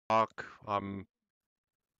talk,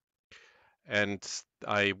 and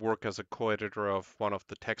I work as a co-editor of one of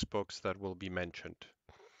the textbooks that will be mentioned.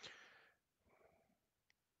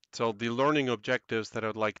 So the learning objectives that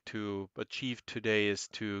I'd like to achieve today is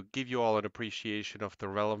to give you all an appreciation of the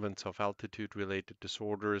relevance of altitude-related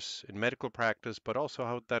disorders in medical practice, but also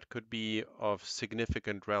how that could be of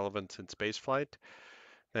significant relevance in spaceflight,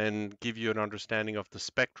 and give you an understanding of the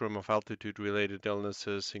spectrum of altitude-related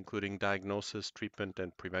illnesses, including diagnosis, treatment,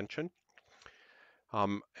 and prevention.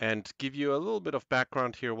 And give you a little bit of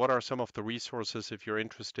background here. What are some of the resources if you're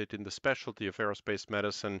interested in the specialty of aerospace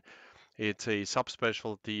medicine? It's a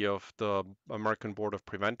subspecialty of the American Board of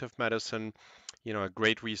Preventive Medicine. A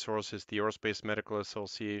great resource is the Aerospace Medical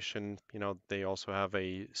Association. They also have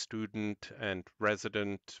a student and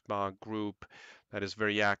resident group that is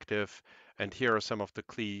very active. And here are some of the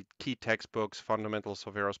key textbooks: Fundamentals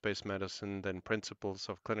of Aerospace Medicine, then Principles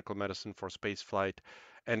of Clinical Medicine for Spaceflight,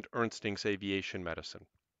 and Ernstings Aviation Medicine.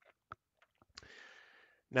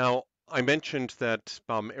 Now, I mentioned that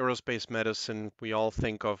aerospace medicine, we all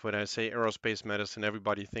think of, when I say aerospace medicine,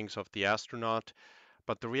 everybody thinks of the astronaut.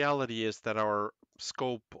 But the reality is that our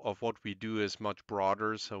scope of what we do is much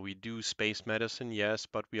broader. So we do space medicine, yes,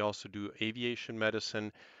 but we also do aviation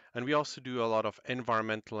medicine, and we also do a lot of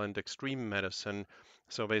environmental and extreme medicine.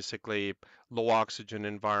 So basically, low oxygen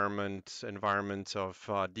environments, environments of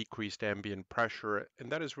decreased ambient pressure,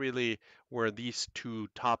 and that is really where these two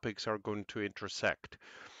topics are going to intersect.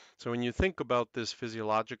 So when you think about this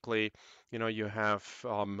physiologically, you have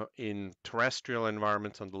in terrestrial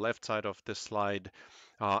environments on the left side of this slide,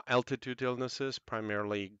 altitude illnesses,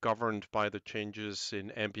 primarily governed by the changes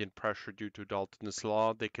in ambient pressure due to Dalton's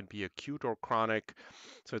law. They can be acute or chronic.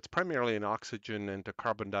 So it's primarily an oxygen and a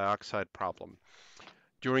carbon dioxide problem.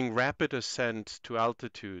 During rapid ascent to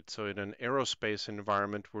altitude, so in an aerospace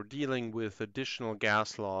environment, we're dealing with additional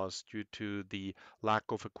gas laws due to the lack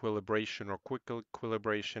of equilibration or quick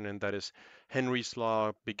equilibration, and that is Henry's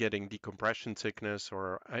law begetting decompression sickness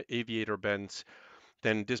or aviator bends,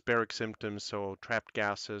 then dysbaric symptoms, so trapped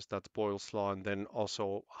gases, that's Boyle's law, and then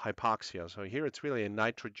also hypoxia. So here it's really a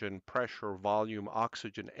nitrogen, pressure, volume,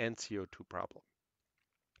 oxygen, and CO2 problem.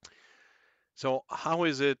 So how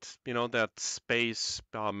is it, that space,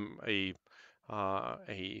 a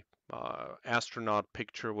astronaut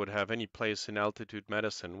picture would have any place in altitude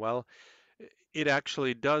medicine? Well, it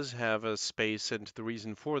actually does have a space, and the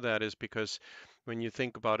reason for that is because when you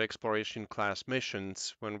think about exploration class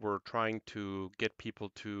missions, when we're trying to get people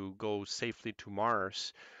to go safely to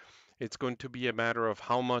Mars, it's going to be a matter of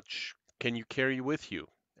how much can you carry with you.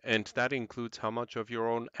 And that includes how much of your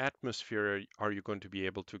own atmosphere are you going to be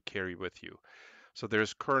able to carry with you. So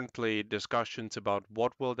there's currently discussions about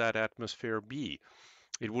what will that atmosphere be.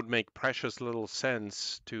 It would make precious little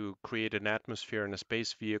sense to create an atmosphere in a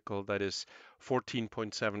space vehicle that is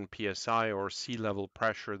 14.7 psi or sea level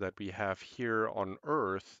pressure that we have here on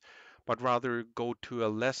Earth, but rather go to a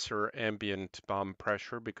lesser ambient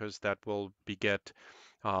pressure, because that will beget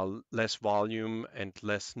less volume and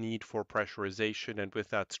less need for pressurization, and with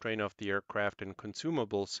that, strain off the aircraft and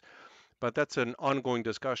consumables. But that's an ongoing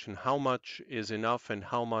discussion. How much is enough and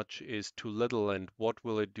how much is too little, and what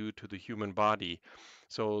will it do to the human body?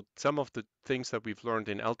 So some of the things that we've learned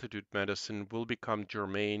in altitude medicine will become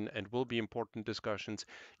germane and will be important discussions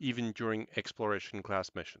even during exploration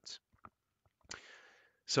class missions.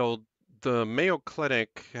 So the Mayo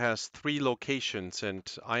Clinic has 3 locations, and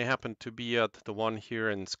I happen to be at the one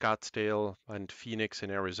here in Scottsdale and Phoenix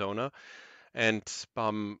in Arizona. And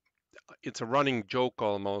it's a running joke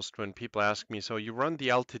almost when people ask me, so you run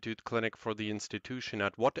the altitude clinic for the institution.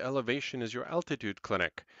 At what elevation is your altitude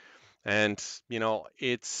clinic? And,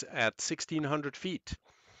 it's at 1,600 feet.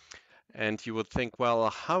 And you would think, well,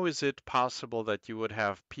 how is it possible that you would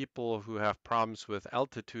have people who have problems with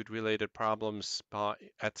altitude related problems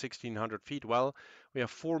at 1,600 feet? Well, we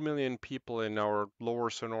have 4 million people in our lower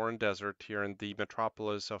Sonoran Desert here in the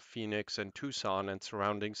metropolis of Phoenix and Tucson and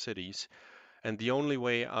surrounding cities. And the only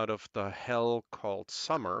way out of the hell called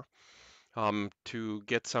summer to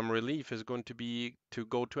get some relief is going to be to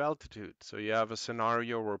go to altitude. So you have a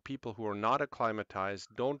scenario where people who are not acclimatized,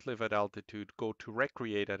 don't live at altitude, go to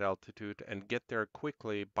recreate at altitude and get there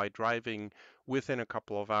quickly by driving within a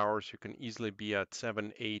couple of hours. You can easily be at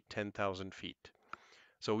 7, 8, 10,000 feet.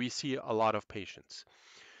 So we see a lot of patients.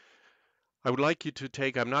 I would like you to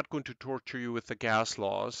take, I'm not going to torture you with the gas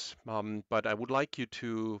laws, but I would like you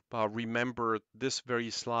to remember this very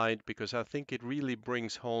slide, because I think it really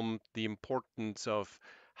brings home the importance of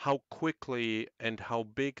how quickly and how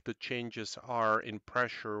big the changes are in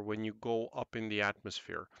pressure when you go up in the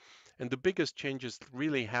atmosphere. And the biggest changes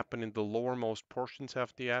really happen in the lowermost portions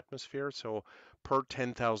of the atmosphere. So per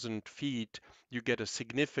 10,000 feet, you get a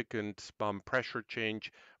significant pressure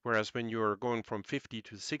change, whereas when you're going from 50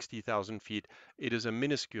 to 60,000 feet, it is a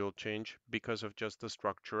minuscule change because of just the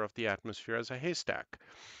structure of the atmosphere as a haystack.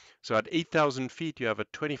 So at 8,000 feet, you have a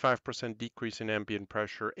 25% decrease in ambient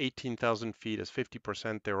pressure, 18,000 feet is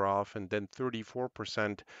 50% thereof, and then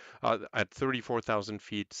 34%, at 34,000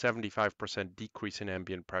 feet, 75% decrease in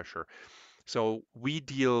ambient pressure. So we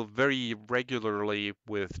deal very regularly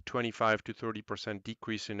with 25 to 30%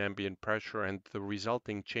 decrease in ambient pressure and the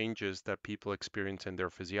resulting changes that people experience in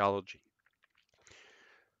their physiology.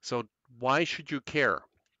 So why should you care?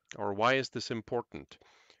 Or why is this important?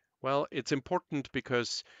 Well, it's important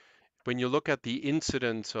because when you look at the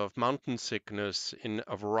incidence of mountain sickness in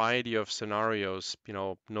a variety of scenarios,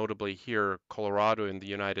 notably here, Colorado in the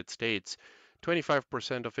United States,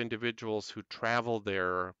 25% of individuals who travel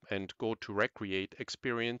there and go to recreate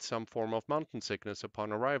experience some form of mountain sickness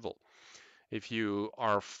upon arrival. If you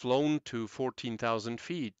are flown to 14,000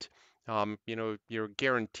 feet, you're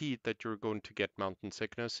guaranteed that you're going to get mountain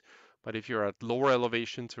sickness. But if you're at lower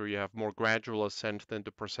elevations or you have more gradual ascent, then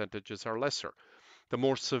the percentages are lesser. The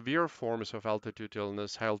more severe forms of altitude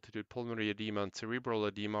illness, high altitude pulmonary edema and cerebral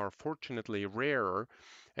edema, are fortunately rarer,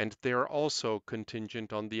 and they're also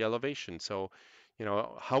contingent on the elevation. So,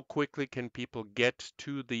 how quickly can people get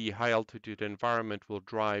to the high altitude environment will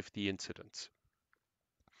drive the incidence.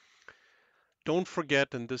 Don't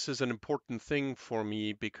forget, and this is an important thing for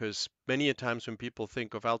me because many a times when people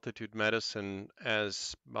think of altitude medicine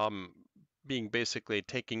as being basically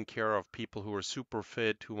taking care of people who are super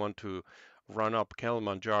fit, who want to run up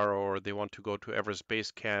Kilimanjaro, or they want to go to Everest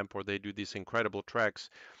Base Camp, or they do these incredible treks.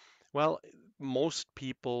 Well, most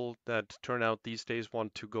people that turn out these days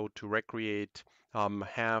want to go to recreate,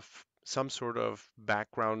 have some sort of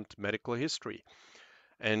background medical history.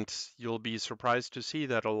 And you'll be surprised to see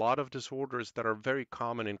that a lot of disorders that are very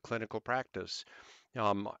common in clinical practice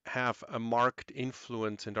have a marked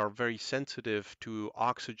influence and are very sensitive to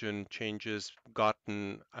oxygen changes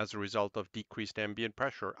gotten as a result of decreased ambient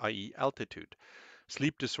pressure, i.e., altitude.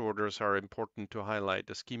 Sleep disorders are important to highlight,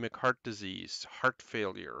 ischemic heart disease, heart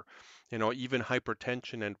failure, even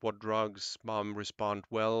hypertension and what drugs respond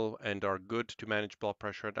well and are good to manage blood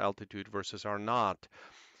pressure at altitude versus are not.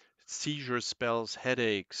 Seizures, spells,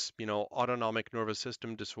 headaches, autonomic nervous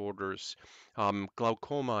system disorders,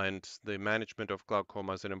 glaucoma, and the management of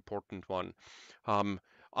glaucoma is an important one. Um,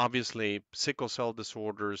 Obviously, sickle cell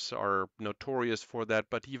disorders are notorious for that,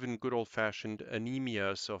 but even good old-fashioned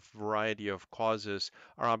anemias of variety of causes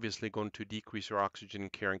are obviously going to decrease your oxygen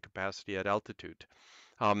carrying capacity at altitude.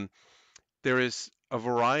 Um, there is a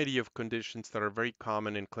variety of conditions that are very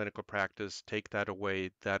common in clinical practice, take that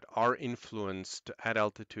away, that are influenced at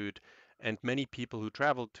altitude, and many people who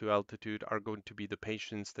travel to altitude are going to be the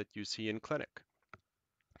patients that you see in clinic.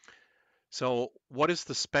 So, what is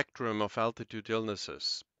the spectrum of altitude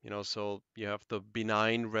illnesses? So you have the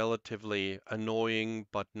benign, relatively annoying,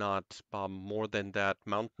 but not more than that,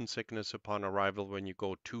 mountain sickness upon arrival when you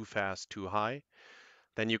go too fast, too high.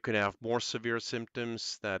 Then you can have more severe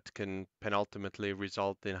symptoms that can penultimately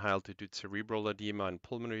result in high altitude cerebral edema and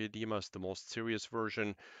pulmonary edema as the most serious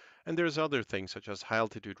version. And there's other things such as high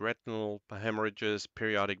altitude retinal hemorrhages,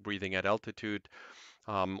 periodic breathing at altitude,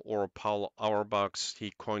 or Paul Auerbach's,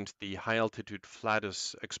 he coined the high altitude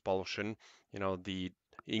flatus expulsion, the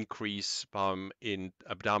increase in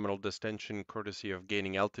abdominal distension courtesy of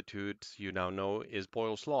gaining altitude, you now know, is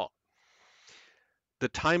Boyle's law. The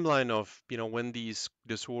timeline of when these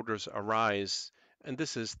disorders arise, and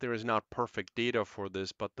there is not perfect data for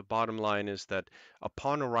this, but the bottom line is that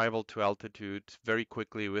upon arrival to altitude, very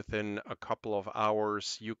quickly within a couple of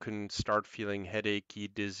hours, you can start feeling headachy,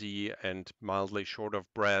 dizzy, and mildly short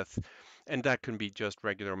of breath, and that can be just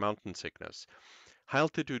regular mountain sickness.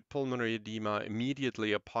 High-altitude pulmonary edema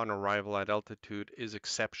immediately upon arrival at altitude is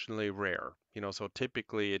exceptionally rare. So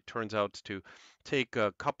typically it turns out to take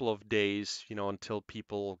a couple of days, until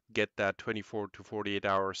people get that 24 to 48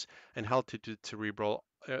 hours. And high-altitude cerebral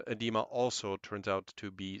edema also turns out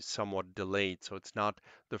to be somewhat delayed, so it's not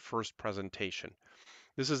the first presentation.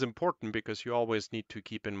 This is important because you always need to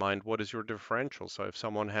keep in mind what is your differential. So if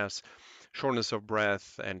someone has shortness of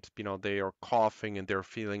breath and they are coughing and they're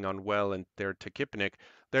feeling unwell and they're tachypneic,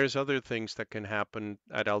 there's other things that can happen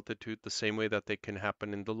at altitude the same way that they can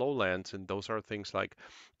happen in the lowlands, and those are things like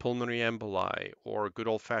pulmonary emboli or good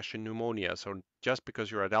old-fashioned pneumonia. So just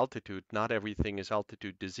because you're at altitude, not everything is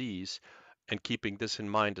altitude disease, and keeping this in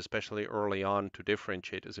mind, especially early on to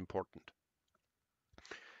differentiate, is important.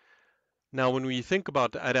 Now, when we think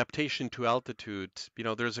about adaptation to altitude,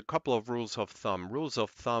 there's a couple of rules of thumb. Rules of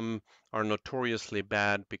thumb are notoriously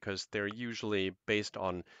bad because they're usually based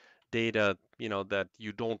on data, that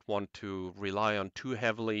you don't want to rely on too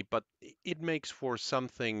heavily, but it makes for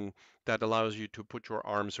something that allows you to put your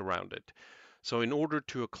arms around it. So in order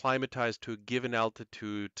to acclimatize to a given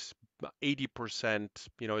altitude, 80%,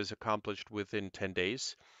 is accomplished within 10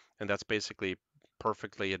 days, and that's basically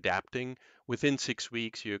perfectly adapting. Within 6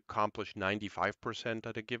 weeks, you accomplish 95%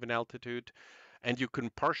 at a given altitude, and you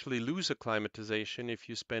can partially lose acclimatization if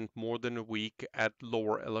you spend more than a week at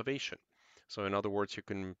lower elevation. So, in other words, you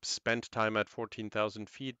can spend time at 14,000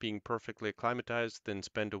 feet being perfectly acclimatized, then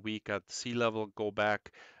spend a week at sea level, go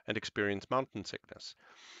back and experience mountain sickness.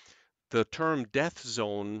 The term death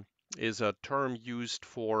zone is a term used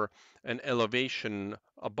for an elevation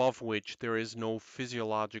above which there is no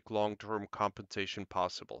physiologic long-term compensation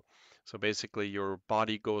possible. So basically, your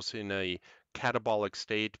body goes in a catabolic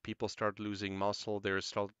state. People start losing muscle. They're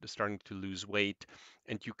starting to lose weight,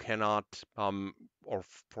 and you cannot, or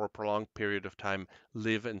for a prolonged period of time,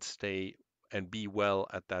 live and stay and be well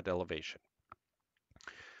at that elevation.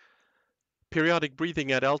 Periodic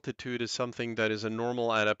breathing at altitude is something that is a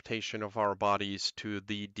normal adaptation of our bodies to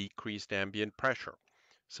the decreased ambient pressure.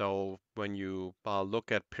 So when you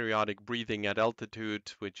look at periodic breathing at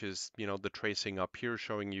altitude, which is, the tracing up here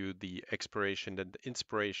showing you the expiration and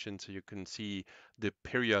inspiration, so you can see the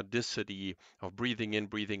periodicity of breathing in,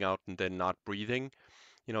 breathing out, and then not breathing.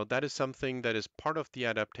 That is something that is part of the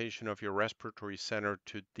adaptation of your respiratory center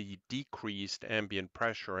to the decreased ambient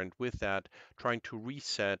pressure, and with that, trying to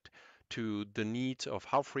reset to the needs of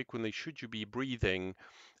how frequently should you be breathing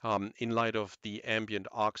in light of the ambient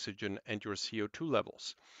oxygen and your CO2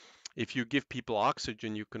 levels. If you give people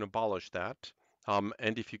oxygen, you can abolish that.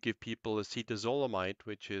 And if you give people acetazolamide,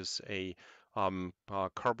 which is a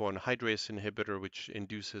carbohydrase inhibitor, which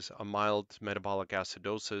induces a mild metabolic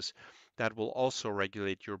acidosis, that will also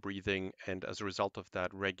regulate your breathing and as a result of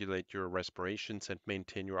that, regulate your respirations and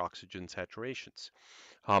maintain your oxygen saturations.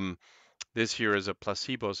 Um, this here is a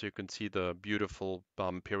placebo, so you can see the beautiful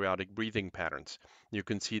periodic breathing patterns. You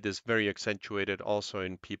can see this very accentuated also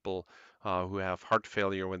in people who have heart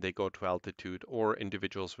failure when they go to altitude or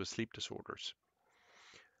individuals with sleep disorders.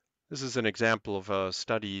 This is an example of a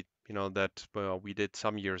study, that we did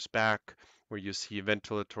some years back, where you see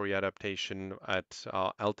ventilatory adaptation at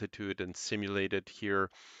altitude and simulated here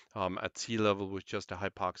at sea level with just a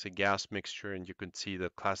hypoxic gas mixture, and you can see the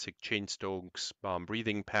classic Cheyne-Stokes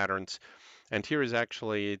breathing patterns. And here is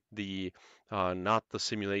actually the not the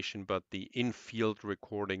simulation, but the in-field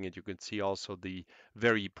recording, and you can see also the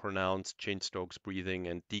very pronounced Cheyne-Stokes breathing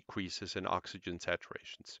and decreases in oxygen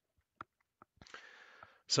saturations.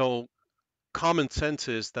 So common sense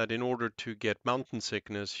is that in order to get mountain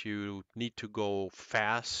sickness, you need to go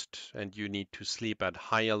fast and you need to sleep at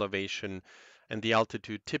high elevation, and the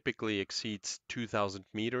altitude typically exceeds 2,000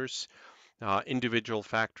 meters. Individual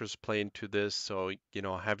factors play into this. So,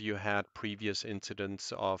 have you had previous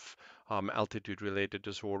incidents of altitude-related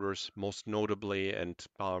disorders? Most notably and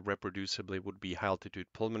reproducibly would be high-altitude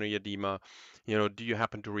pulmonary edema. Do you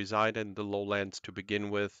happen to reside in the lowlands to begin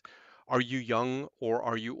with? Are you young or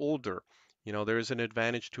are you older? There is an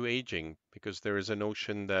advantage to aging because there is a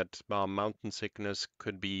notion that mountain sickness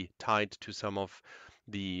could be tied to some of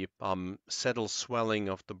the settle swelling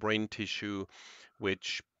of the brain tissue,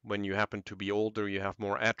 which when you happen to be older, you have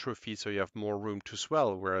more atrophy, so you have more room to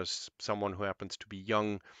swell, whereas someone who happens to be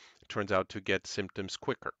young turns out to get symptoms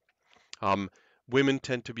quicker. Um, Women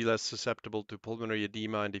tend to be less susceptible to pulmonary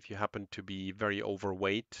edema, and if you happen to be very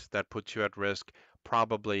overweight, that puts you at risk,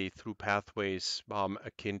 probably through pathways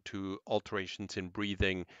akin to alterations in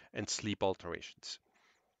breathing and sleep alterations.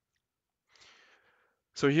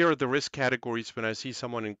 So here are the risk categories. When I see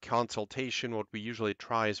someone in consultation, what we usually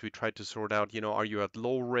try is we try to sort out, are you at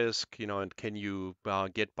low risk, and can you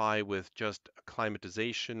get by with just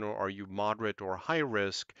acclimatization, or are you moderate or high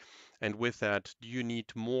risk? And with that, do you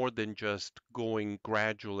need more than just going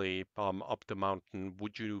gradually up the mountain?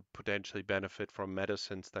 Would you potentially benefit from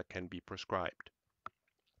medicines that can be prescribed?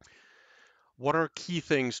 What are key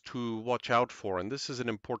things to watch out for? And this is an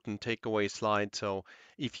important takeaway slide. So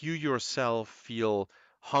if you yourself feel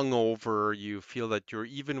hungover, you feel that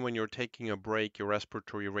even when you're taking a break, your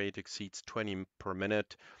respiratory rate exceeds 20 per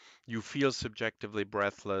minute, you feel subjectively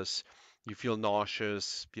breathless, you feel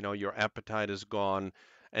nauseous, your appetite is gone,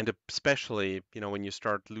 and especially, when you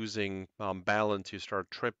start losing balance, you start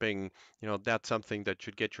tripping, that's something that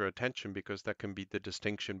should get your attention because that can be the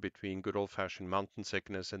distinction between good old-fashioned mountain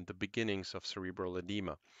sickness and the beginnings of cerebral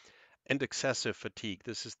edema. and excessive fatigue.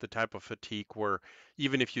 This is the type of fatigue where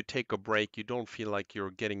even if you take a break, you don't feel like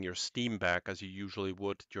you're getting your steam back as you usually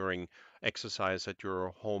would during exercise at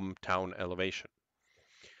your hometown elevation.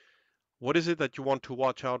 What is it that you want to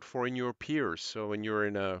watch out for in your peers? So when you're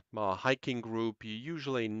in a hiking group, you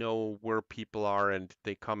usually know where people are and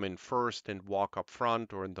they come in first and walk up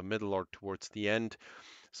front or in the middle or towards the end.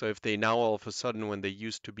 So if they now all of a sudden, when they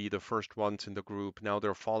used to be the first ones in the group, now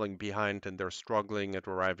they're falling behind and they're struggling at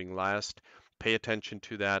arriving last, pay attention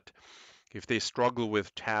to that. If they struggle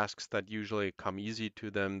with tasks that usually come easy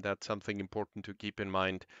to them, that's something important to keep in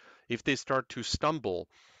mind. If they start to stumble,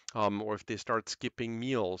 or if they start skipping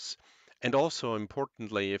meals, and also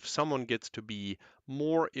importantly, if someone gets to be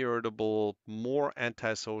more irritable, more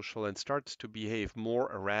antisocial, and starts to behave more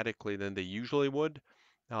erratically than they usually would,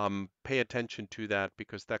 pay attention to that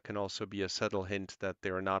because that can also be a subtle hint that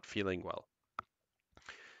they're not feeling well.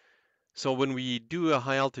 So when we do a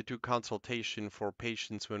high altitude consultation for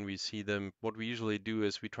patients when we see them, what we usually do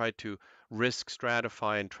is we try to risk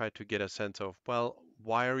stratify and try to get a sense of, well,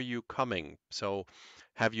 why are you coming? So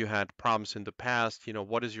have you had problems in the past?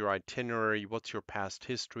 What is your itinerary? What's your past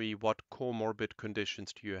history? What comorbid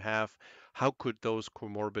conditions do you have? How could those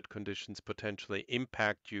comorbid conditions potentially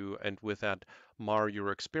impact you and with that mar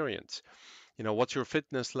your experience? What's your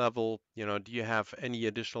fitness level? Do you have any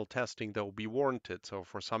additional testing that will be warranted? So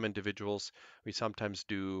for some individuals, we sometimes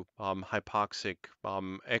do hypoxic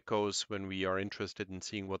echoes when we are interested in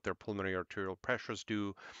seeing what their pulmonary arterial pressures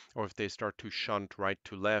do, or if they start to shunt right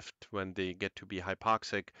to left when they get to be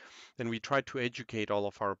hypoxic. Then we try to educate all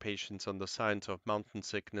of our patients on the signs of mountain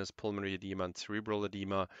sickness, pulmonary edema, and cerebral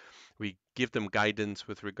edema. We give them guidance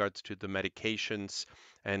with regards to the medications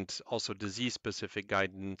and also disease-specific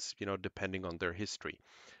guidance, depending on their history.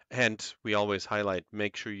 And we always highlight,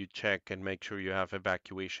 make sure you check and make sure you have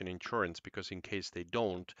evacuation insurance because in case they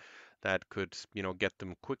don't, that could, get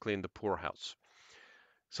them quickly in the poorhouse.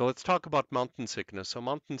 So let's talk about mountain sickness. So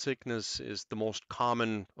mountain sickness is the most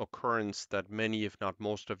common occurrence that many, if not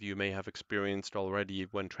most of you may have experienced already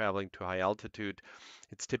when traveling to high altitude.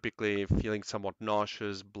 It's typically feeling somewhat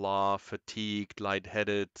nauseous, blah, fatigued,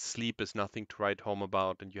 lightheaded, sleep is nothing to write home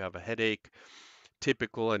about, and you have a headache.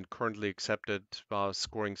 Typical and currently accepted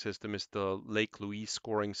scoring system is the Lake Louise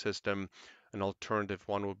scoring system. An alternative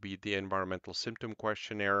one would be the environmental symptom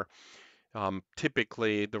questionnaire.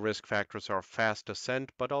 Typically, the risk factors are fast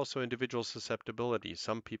ascent, but also individual susceptibility.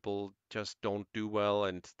 Some people just don't do well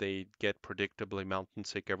and they get predictably mountain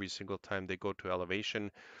sick every single time they go to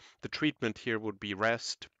elevation. The treatment here would be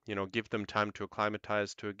rest, give them time to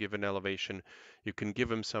acclimatize to a given elevation. You can give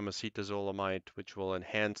them some acetazolamide, which will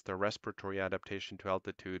enhance their respiratory adaptation to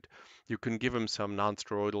altitude. You can give them some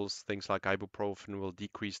nonsteroidals, things like ibuprofen will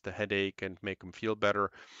decrease the headache and make them feel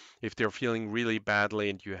better. If they're feeling really badly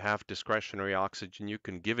and you have discretionary oxygen, you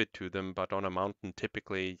can give it to them, but on a mountain,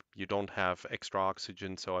 typically you don't have extra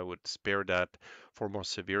oxygen, so I would spare that for more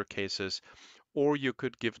severe cases. Or you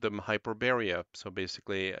could give them hyperbaria, so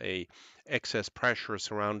basically a excess pressure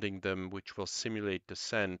surrounding them, which will simulate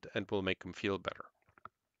descent and will make them feel better.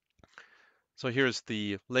 So here's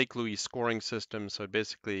the Lake Louise scoring system. So it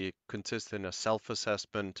basically consists in a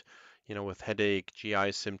self-assessment, with headache,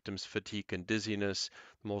 GI symptoms, fatigue, and dizziness.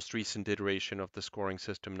 The most recent iteration of the scoring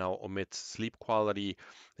system now omits sleep quality.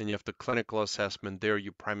 Then you have the clinical assessment. There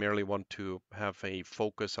you primarily want to have a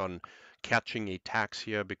focus on catching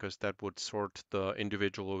ataxia because that would sort the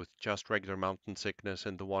individual with just regular mountain sickness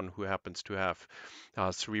and the one who happens to have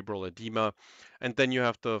cerebral edema. And then you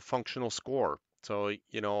have the functional score. So,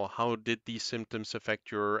 how did these symptoms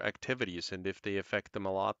affect your activities? And if they affect them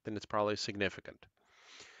a lot, then it's probably significant.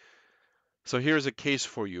 So here's a case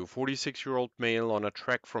for you. 46-year-old male on a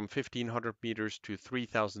trek from 1,500 meters to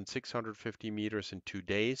 3,650 meters in 2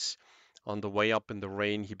 days. On the way up in the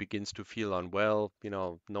rain, he begins to feel unwell,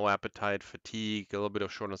 no appetite, fatigue, a little bit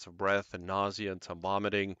of shortness of breath and nausea and some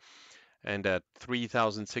vomiting. And at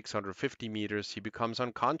 3,650 meters, he becomes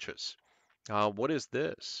unconscious. What is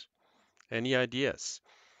this? Any ideas?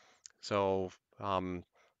 So, on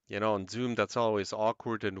Zoom, that's always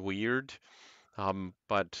awkward and weird.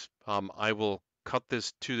 But I will cut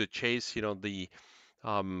this to the chase. The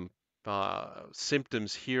um,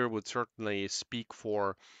 symptoms here would certainly speak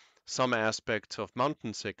for some aspects of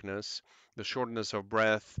mountain sickness, the shortness of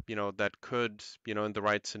breath, that could, in the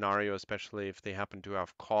right scenario, especially if they happen to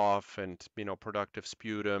have cough and, productive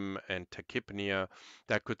sputum and tachypnea,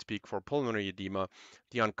 that could speak for pulmonary edema.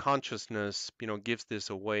 The unconsciousness, gives this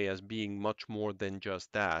away as being much more than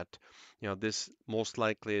just that. This most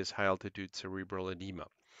likely is high altitude cerebral edema.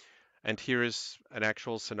 And here is an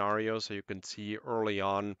actual scenario. So you can see early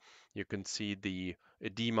on, you can see the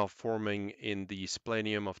edema forming in the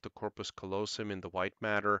splenium of the corpus callosum in the white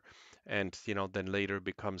matter, and then later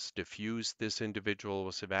becomes diffuse. This individual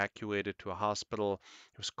was evacuated to a hospital.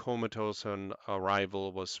 He was comatose on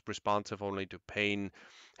arrival, was responsive only to pain,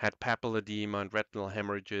 had papilledema and retinal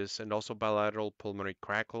hemorrhages, and also bilateral pulmonary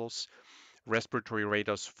crackles. Respiratory rate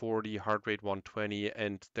was 40, heart rate 120,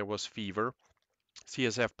 and there was fever.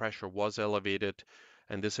 CSF pressure was elevated,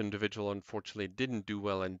 and this individual unfortunately didn't do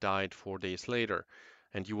well and died 4 days later.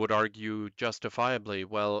 And you would argue justifiably,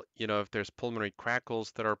 well, if there's pulmonary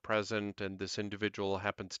crackles that are present and this individual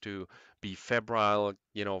happens to be febrile,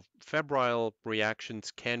 febrile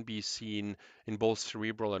reactions can be seen in both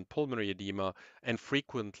cerebral and pulmonary edema, and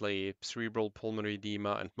frequently cerebral pulmonary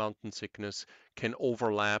edema and mountain sickness can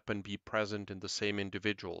overlap and be present in the same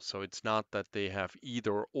individual. So it's not that they have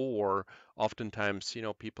either or. Oftentimes,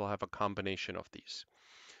 people have a combination of these.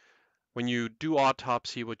 When you do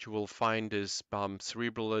autopsy, what you will find is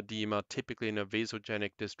cerebral edema, typically in a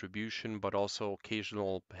vasogenic distribution, but also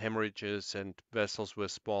occasional hemorrhages and vessels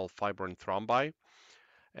with small fibrin thrombi.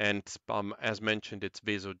 And as mentioned, it's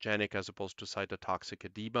vasogenic as opposed to cytotoxic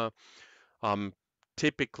edema. Um,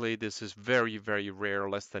 Typically, this is very, very rare,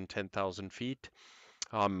 less than 10,000 feet.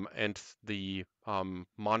 And the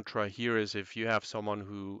mantra here is if you have someone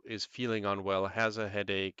who is feeling unwell, has a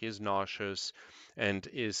headache, is nauseous, and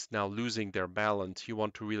is now losing their balance, you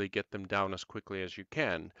want to really get them down as quickly as you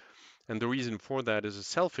can. And the reason for that is a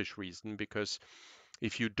selfish reason, because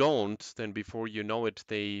if you don't, then before you know it,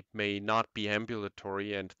 they may not be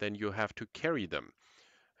ambulatory, and then you have to carry them.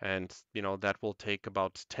 And that will take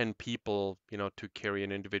about 10 people to carry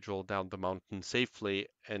an individual down the mountain safely,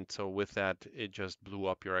 and so with that it just blew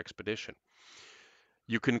up your expedition.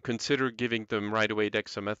 You can consider giving them right away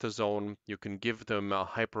dexamethasone. You can give them a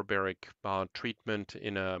hyperbaric treatment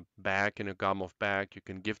in a bag, in a gum of bag. You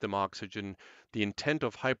can give them oxygen. The intent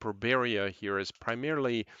of hyperbaria here is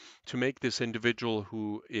primarily to make this individual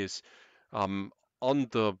who is um, on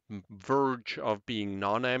the verge of being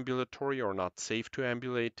non-ambulatory or not safe to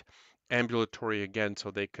ambulate, ambulatory again,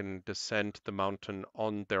 so they can descend the mountain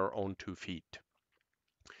on their own 2 feet.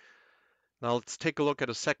 Now let's take a look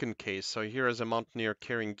at a second case. So here is a mountaineer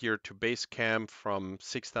carrying gear to base camp from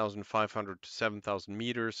 6,500 to 7,000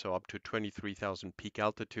 meters, so up to 23,000 peak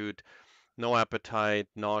altitude. No appetite,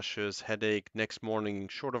 nauseous, headache, next morning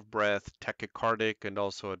short of breath, tachycardic, and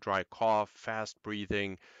also a dry cough, fast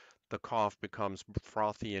breathing. The cough becomes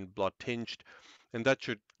frothy and blood tinged, and that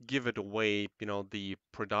should give it away. The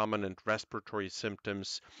predominant respiratory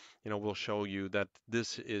symptoms, will show you that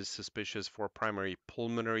this is suspicious for primary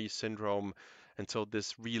pulmonary syndrome. And so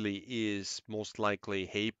this really is most likely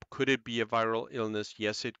HAPE. Could it be a viral illness?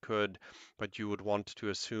 Yes, it could, but you would want to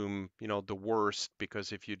assume, the worst,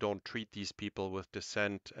 because if you don't treat these people with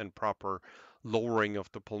descent and proper lowering of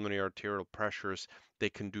the pulmonary arterial pressures, they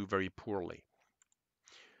can do very poorly.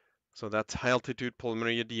 So that's high altitude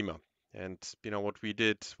pulmonary edema. And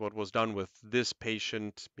what was done with this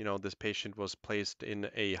patient, this patient was placed in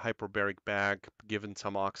a hyperbaric bag, given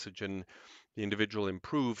some oxygen. The individual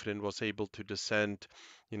improved and was able to descend,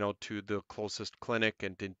 to the closest clinic.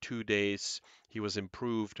 And in 2 days, he was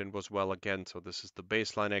improved and was well again. So this is the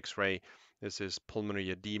baseline X-ray. This is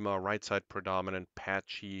pulmonary edema, right side predominant,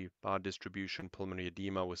 patchy distribution pulmonary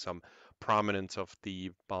edema with some prominence of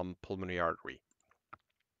the pulmonary artery.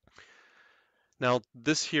 Now,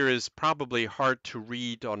 this here is probably hard to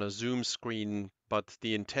read on a Zoom screen, but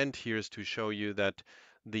the intent here is to show you that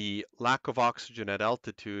the lack of oxygen at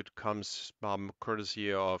altitude comes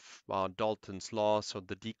courtesy of Dalton's law, so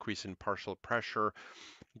the decrease in partial pressure.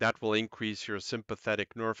 That will increase your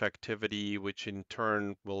sympathetic nerve activity, which in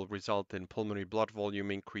turn will result in pulmonary blood volume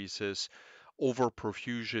increases.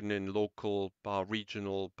 Overperfusion in local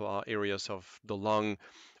regional areas of the lung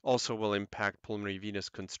also will impact pulmonary venous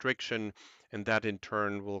constriction, and that in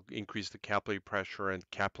turn will increase the capillary pressure and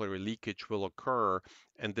capillary leakage will occur.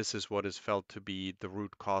 And this is what is felt to be the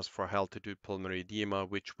root cause for high altitude pulmonary edema,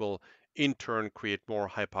 which will in turn create more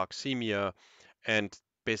hypoxemia. And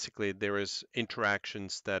basically, there is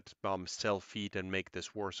interactions that self-feed and make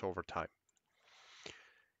this worse over time.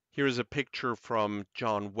 Here is a picture from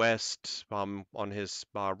John West on his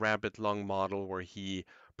rabbit lung model, where he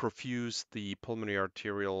perfused the pulmonary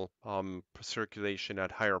arterial circulation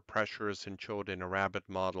at higher pressures and showed in a rabbit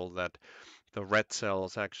model that the red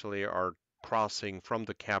cells actually are crossing from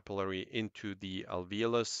the capillary into the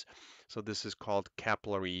alveolus. So this is called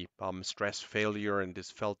capillary stress failure and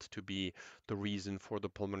is felt to be the reason for the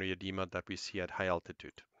pulmonary edema that we see at high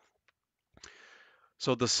altitude.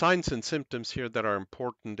 So the signs and symptoms here that are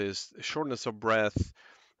important is shortness of breath,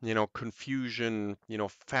 confusion,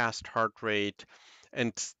 fast heart rate.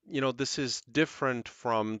 And, this is different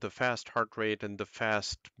from the fast heart rate and the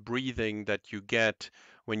fast breathing that you get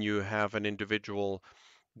when you have an individual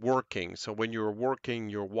working. So when you're working,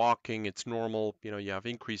 you're walking, it's normal, you have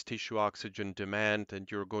increased tissue oxygen demand and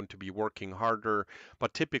you're going to be working harder.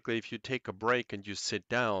 But typically, if you take a break and you sit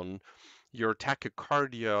down, your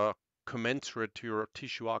tachycardia commensurate to your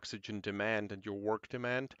tissue oxygen demand and your work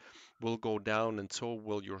demand will go down, and so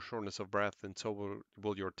will your shortness of breath, and so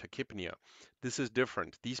will your tachypnea. This is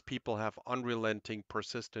different. These people have unrelenting,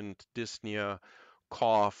 persistent dyspnea,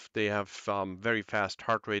 cough. They have very fast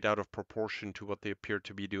heart rate out of proportion to what they appear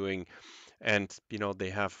to be doing, and they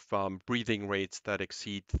have breathing rates that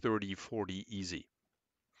exceed 30, 40 easy.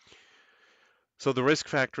 So the risk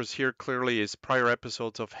factors here clearly is prior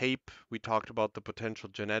episodes of HAPE. We talked about the potential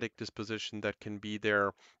genetic disposition that can be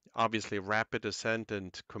there. Obviously, rapid ascent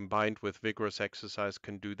and combined with vigorous exercise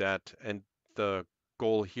can do that. And the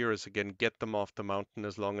goal here is again, get them off the mountain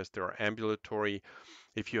as long as they're ambulatory.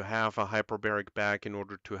 If you have a hyperbaric bag in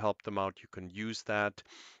order to help them out, you can use that.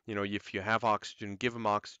 If you have oxygen, give them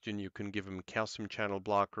oxygen. You can give them calcium channel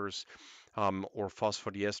blockers or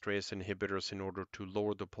phosphodiesterase inhibitors in order to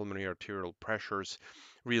lower the pulmonary arterial pressures.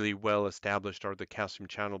 Really well established are the calcium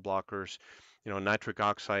channel blockers. Nitric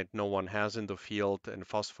oxide no one has in the field, and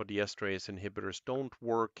phosphodiesterase inhibitors don't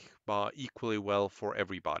work equally well for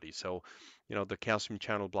everybody. So, the calcium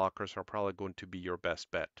channel blockers are probably going to be your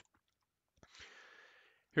best bet.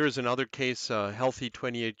 Here's another case, a healthy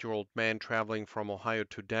 28-year-old man traveling from Ohio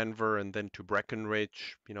to Denver and then to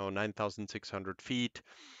Breckenridge, 9,600 feet.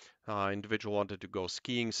 Individual wanted to go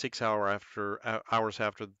skiing 6 hours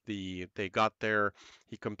after they got there.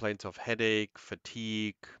 He complains of headache,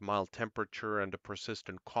 fatigue, mild temperature, and a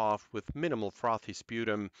persistent cough with minimal frothy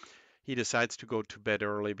sputum. He decides to go to bed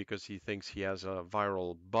early because he thinks he has a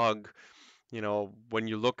viral bug. When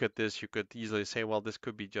you look at this, you could easily say, well, this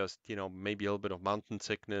could be just, maybe a little bit of mountain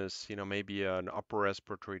sickness, maybe an upper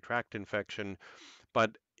respiratory tract infection.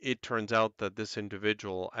 But it turns out that this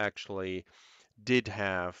individual actually did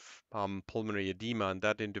have pulmonary edema, and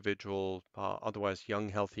that individual, otherwise young,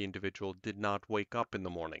 healthy individual, did not wake up in the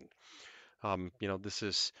morning. This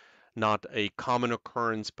is not a common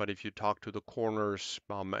occurrence, but if you talk to the coroners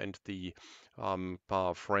and the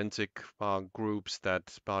forensic groups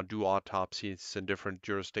that do autopsies in different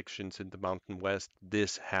jurisdictions in the Mountain West,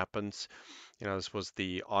 this happens. This was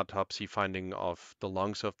the autopsy finding of the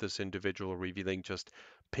lungs of this individual, revealing just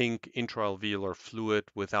pink intraalveolar fluid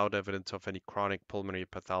without evidence of any chronic pulmonary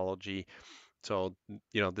pathology. So,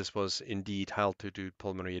 this was indeed high altitude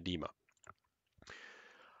pulmonary edema.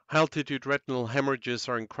 High-altitude retinal hemorrhages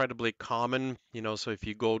are incredibly common, so if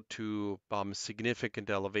you go to significant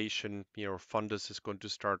elevation, fundus is going to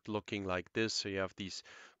start looking like this. So you have these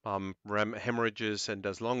hemorrhages, and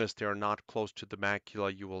as long as they're not close to the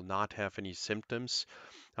macula, you will not have any symptoms.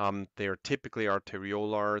 They are typically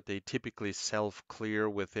arteriolar. They typically self-clear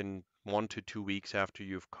within 1 to 2 weeks after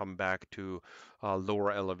you've come back to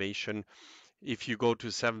lower elevation. If you go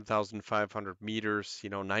to 7,500 meters,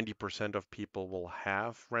 90% of people will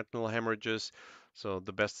have retinal hemorrhages. So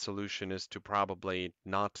the best solution is to probably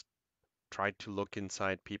not try to look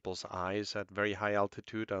inside people's eyes at very high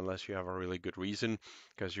altitude unless you have a really good reason,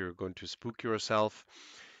 because you're going to spook yourself.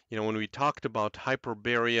 When we talked about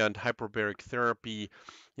hyperbaria and hyperbaric therapy,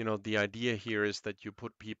 the idea here is that you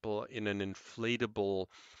put people in an inflatable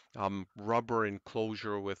rubber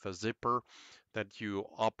enclosure with a zipper that you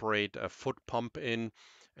operate a foot pump in.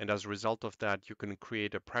 And as a result of that, you can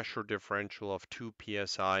create a pressure differential of 2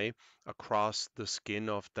 psi across the skin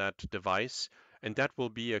of that device. And that will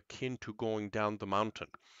be akin to going down the mountain.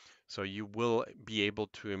 So you will be able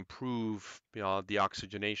to improve the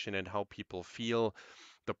oxygenation and how people feel.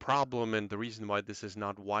 The problem and the reason why this is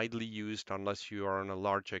not widely used unless you are on a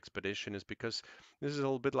large expedition is because this is a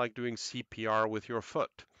little bit like doing CPR with your foot.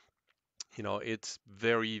 It's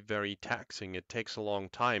very, very taxing. It takes a long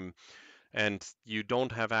time, and you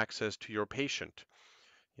don't have access to your patient.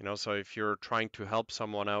 So if you're trying to help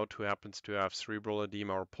someone out who happens to have cerebral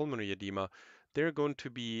edema or pulmonary edema, they're going to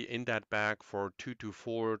be in that bag for 2 to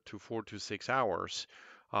 4 to 6 hours.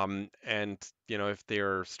 And if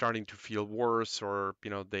they're starting to feel worse or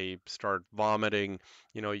they start vomiting,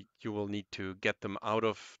 you will need to get them out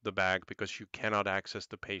of the bag because you cannot access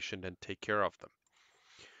the patient and take care of them.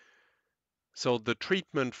 So the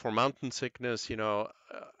treatment for mountain sickness,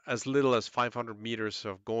 as little as 500 meters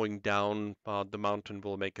of going down the mountain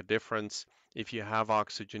will make a difference. If you have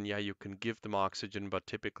oxygen, yeah, you can give them oxygen, but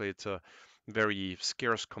typically it's a very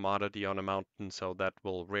scarce commodity on a mountain, so that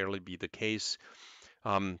will rarely be the case.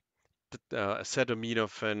 Um,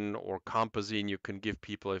 Acetaminophen or compazine you can give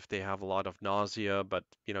people if they have a lot of nausea, but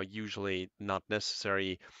usually not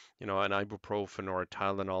necessary. An ibuprofen or a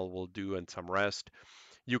Tylenol will do, and some rest.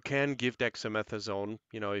 You can give dexamethasone,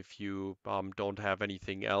 if you don't have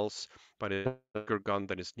anything else, but it's a bigger gun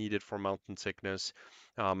than is needed for mountain sickness.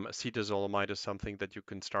 Acetazolamide is something that you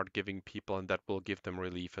can start giving people, and that will give them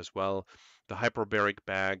relief as well. The hyperbaric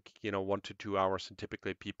bag, 1 to 2 hours, and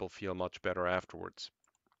typically people feel much better afterwards.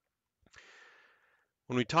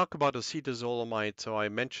 When we talk about acetazolamide, so I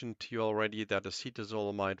mentioned to you already that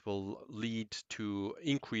acetazolamide will lead to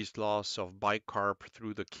increased loss of bicarb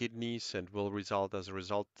through the kidneys and will result as a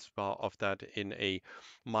result of that in a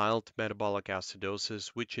mild metabolic acidosis,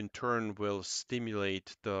 which in turn will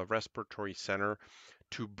stimulate the respiratory center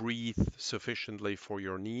to breathe sufficiently for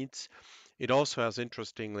your needs. It also has,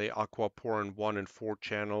 interestingly, aquaporin 1 and 4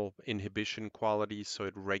 channel inhibition qualities, so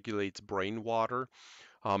it regulates brain water.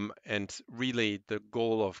 And really, the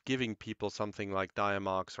goal of giving people something like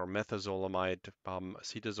Diamox or methazolamide,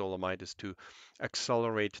 acetazolamide, is to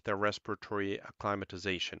accelerate their respiratory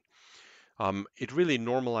acclimatization. It really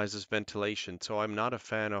normalizes ventilation. So I'm not a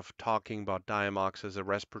fan of talking about Diamox as a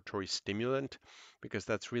respiratory stimulant because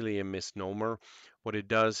that's really a misnomer. What it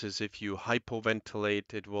does is if you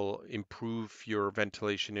hypoventilate, it will improve your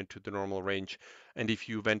ventilation into the normal range. And if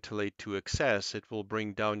you ventilate to excess, it will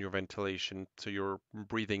bring down your ventilation so you're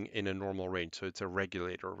breathing in a normal range. So it's a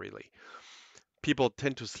regulator, really. People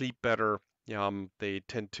tend to sleep better. They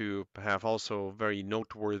tend to have also very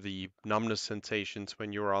noteworthy numbness sensations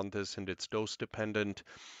when you're on this, and it's dose dependent.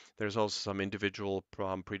 There's also some individual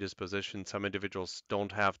predisposition. Some individuals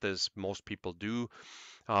don't have this, most people do.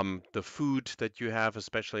 The food that you have,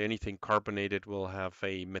 especially anything carbonated, will have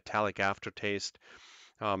a metallic aftertaste.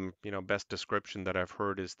 Best description that I've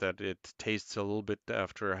heard is that it tastes a little bit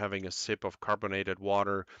after having a sip of carbonated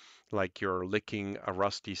water, like you're licking a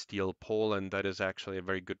rusty steel pole, and that is actually a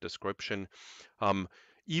very good description. Um,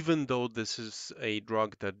 Even though this is a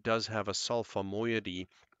drug that does have a sulfur moiety,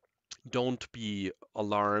 don't be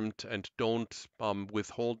alarmed and don't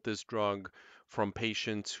withhold this drug from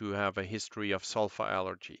patients who have a history of sulfur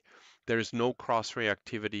allergy. There is no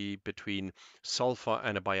cross-reactivity between sulfur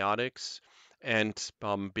antibiotics and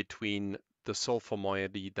between the sulfur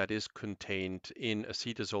moiety that is contained in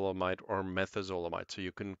acetazolamide or methazolamide, so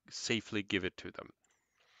you can safely give it to them.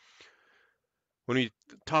 When we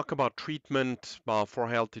talk about treatment for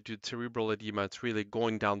high altitude cerebral edema, it's really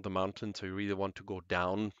going down the mountain. So you really want to go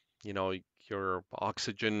down. Your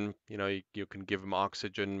oxygen, you can give them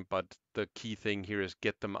oxygen, but the key thing here is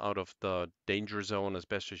get them out of the danger zone as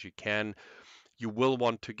best as you can. You will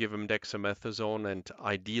want to give them dexamethasone, and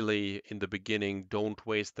ideally in the beginning, don't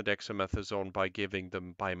waste the dexamethasone by giving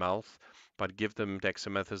them by mouth, but give them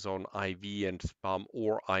dexamethasone IV and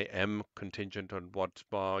or IM, contingent on what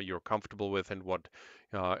you're comfortable with and what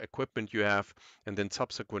equipment you have, and then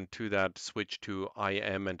subsequent to that, switch to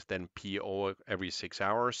IM and then PO every 6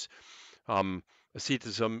 hours. Um,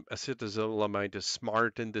 Acetazolamide is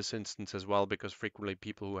smart in this instance as well because frequently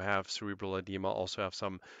people who have cerebral edema also have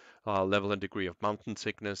some level and degree of mountain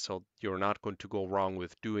sickness, so you're not going to go wrong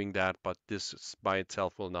with doing that, but this by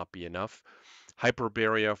itself will not be enough.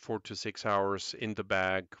 Hyperbaria, 4 to 6 hours in the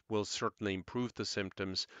bag, will certainly improve the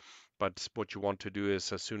symptoms, but what you want to do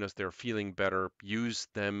is as soon as they're feeling better, use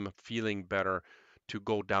them feeling better to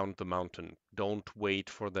go down the mountain. Don't wait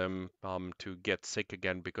for them to get sick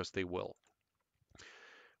again because they will.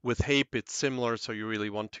 With HAPE, it's similar, so you really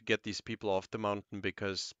want to get these people off the mountain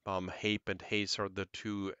because HAPE and HACE are the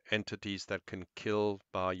two entities that can kill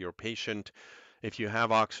your patient. If you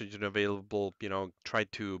have oxygen available, try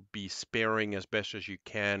to be sparing as best as you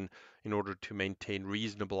can in order to maintain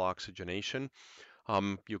reasonable oxygenation.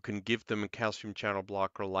 You can give them a calcium channel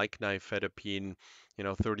blocker like nifedipine,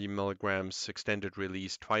 30 milligrams extended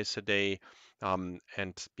release twice a day, and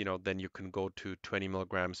then you can go to 20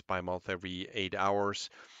 milligrams by mouth every 8 hours.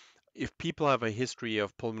 If people have a history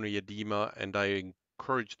of pulmonary edema and I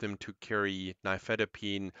encourage them to carry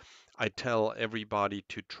nifedipine, I tell everybody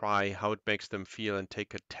to try how it makes them feel and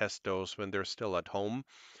take a test dose when they're still at home.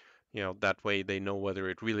 That way they know whether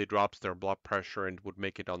it really drops their blood pressure and would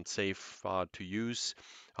make it unsafe to use,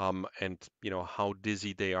 and how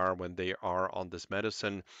dizzy they are when they are on this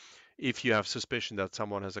medicine. If you have suspicion that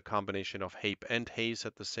someone has a combination of HAPE and HAZE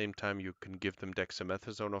at the same time, you can give them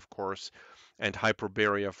dexamethasone, of course, and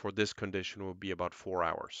hyperbaria for this condition will be about 4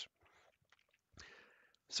 hours.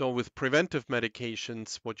 So with preventive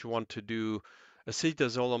medications, what you want to do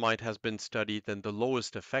Acetazolamide has been studied, and the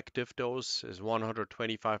lowest effective dose is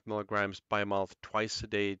 125 milligrams by mouth twice a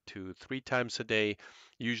day to 3 times a day.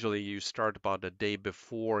 Usually, you start about a day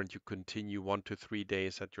before and you continue 1 to 3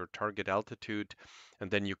 days at your target altitude, and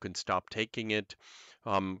then you can stop taking it.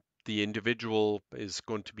 The individual is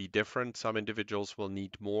going to be different. Some individuals will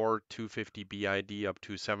need more. 250 BID up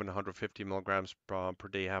to 750 milligrams per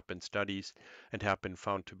day have been studied and have been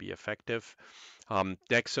found to be effective.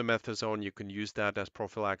 Dexamethasone, you can use that as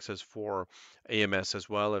prophylaxis for AMS as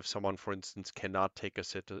well. If someone, for instance, cannot take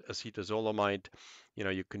acetazolamide,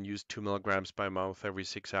 you can use 2 milligrams by mouth every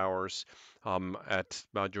 6 hours at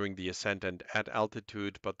during the ascent and at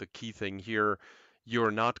altitude. But the key thing here,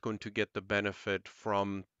 you're not going to get the benefit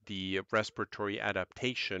from the respiratory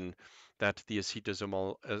adaptation that the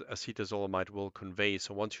acetazolamide will convey.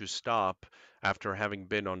 So once you stop after having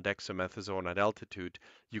been on dexamethasone at altitude,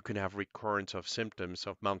 you can have recurrence of symptoms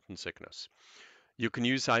of mountain sickness. You can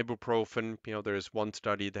use ibuprofen. There's one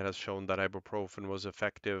study that has shown that ibuprofen was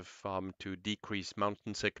effective to decrease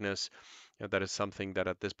mountain sickness. That is something that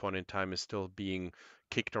at this point in time is still being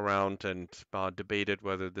kicked around and debated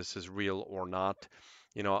whether this is real or not.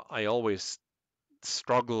 I always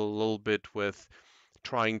struggle a little bit with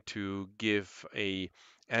trying to give a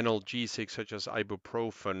analgesic such as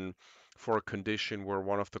ibuprofen for a condition where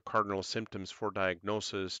one of the cardinal symptoms for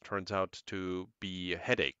diagnosis turns out to be a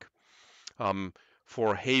headache. Um,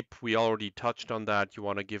 for HAPE, we already touched on that. You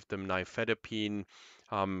want to give them nifedipine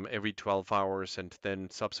every 12 hours and then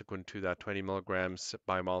subsequent to that 20 milligrams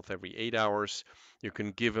by mouth every 8 hours. You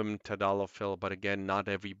can give them tadalafil, but again, not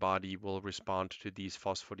everybody will respond to these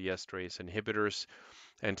phosphodiesterase inhibitors.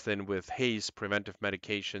 And then with HACE, preventive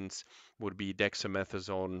medications would be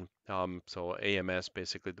dexamethasone, so AMS,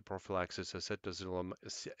 basically the prophylaxis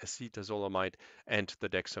acetazolamide, and the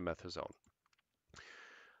dexamethasone.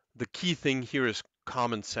 The key thing here is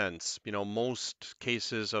common sense. Most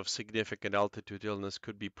cases of significant altitude illness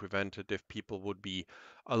could be prevented if people would be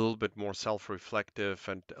a little bit more self-reflective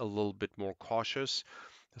and a little bit more cautious.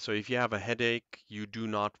 So if you have a headache, you do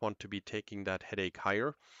not want to be taking that headache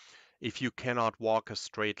higher. If you cannot walk a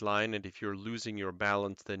straight line and if you're losing your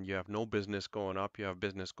balance, then you have no business going up, you have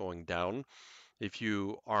business going down. If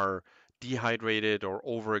you are dehydrated or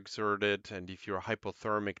overexerted, and if you're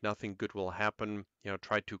hypothermic, nothing good will happen.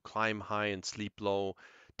 Try to climb high and sleep low.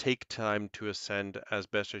 Take time to ascend as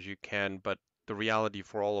best as you can. But the reality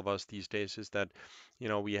for all of us these days is that,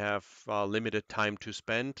 we have limited time to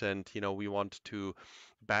spend, and we want to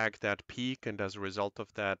bag that peak. And as a result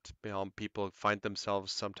of that, people find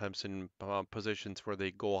themselves sometimes in positions where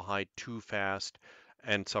they go high too fast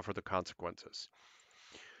and suffer the consequences.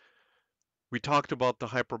 We talked about the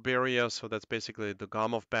hyperbaria, so that's basically the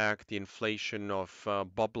Gamov back, the inflation of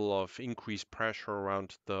bubble of increased pressure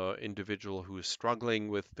around the individual who is struggling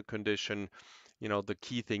with the condition. The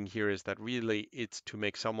key thing here is that really it's to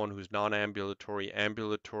make someone who's non-ambulatory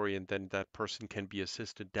ambulatory, and then that person can be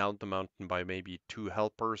assisted down the mountain by maybe 2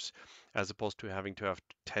 helpers, as opposed to having to have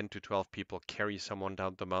 10 to 12 people carry someone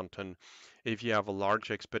down the mountain. If you have a large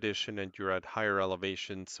expedition and you're at higher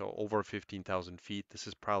elevation, so over 15,000 feet, this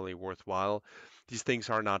is probably worthwhile. These things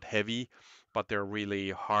are not heavy, but they're really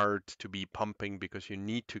hard to be pumping because you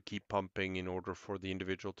need to keep pumping in order for the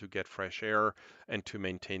individual to get fresh air and to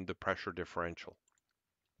maintain the pressure differential.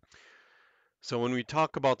 So when we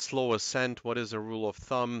talk about slow ascent, what is a rule of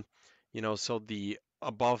thumb? So the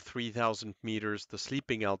above 3,000 meters, the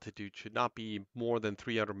sleeping altitude should not be more than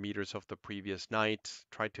 300 meters of the previous night.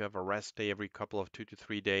 Try to have a rest day every couple of 2 to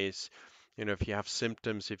 3 days. If you have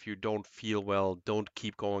symptoms, if you don't feel well, don't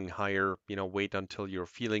keep going higher. Wait until you're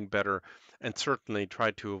feeling better. And certainly try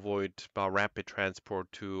to avoid rapid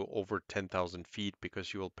transport to over 10,000 feet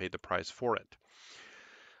because you will pay the price for it.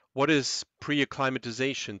 What is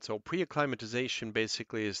pre-acclimatization? So pre-acclimatization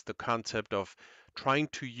basically is the concept of trying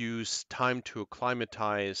to use time to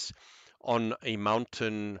acclimatize on a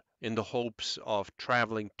mountain in the hopes of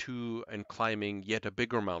traveling to and climbing yet a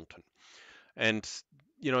bigger mountain. And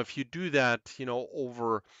if you do that,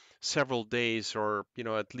 over several days or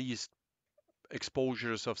at least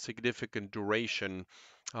exposures of significant duration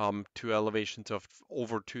to elevations of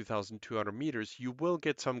over 2,200 meters, you will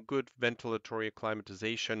get some good ventilatory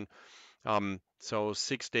acclimatization. So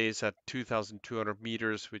 6 days at 2,200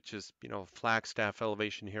 meters, which is, Flagstaff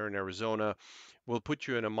elevation here in Arizona, will put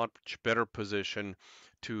you in a much better position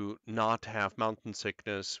to not have mountain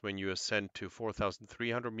sickness when you ascend to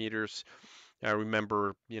 4,300 meters. I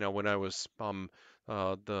remember, when I was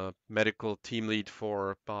the medical team lead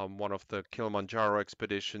for one of the Kilimanjaro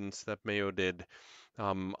expeditions that Mayo did,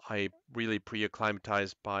 I really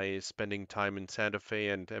pre-acclimatized by spending time in Santa Fe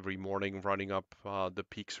and every morning running up the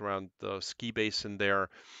peaks around the ski basin there,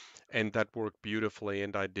 and that worked beautifully,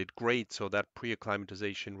 and I did great. So that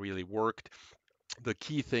pre-acclimatization really worked. The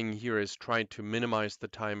key thing here is trying to minimize the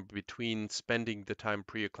time between spending the time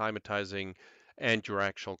pre-acclimatizing and your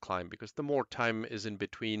actual climb, because the more time is in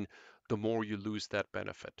between, the more you lose that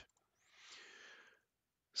benefit.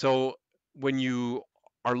 So when you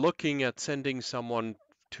are looking at sending someone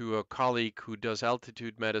to a colleague who does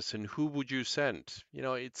altitude medicine, who would you send?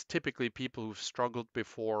 It's typically people who've struggled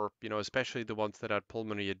before, especially the ones that had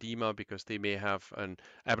pulmonary edema because they may have an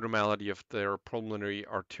abnormality of their pulmonary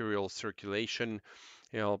arterial circulation.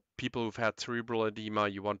 People who've had cerebral edema,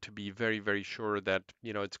 you want to be very, very sure that,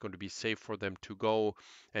 it's going to be safe for them to go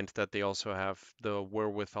and that they also have the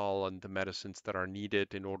wherewithal and the medicines that are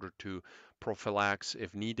needed in order to prophylax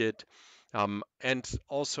if needed. And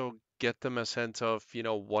also get them a sense of,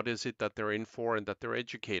 what is it that they're in for and that they're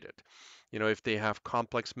educated. If they have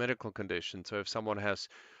complex medical conditions, so if someone has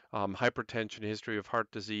hypertension, history of heart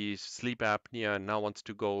disease, sleep apnea, and now wants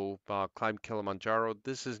to go climb Kilimanjaro,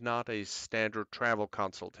 this is not a standard travel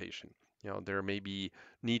consultation. There may be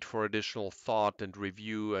need for additional thought and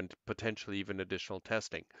review and potentially even additional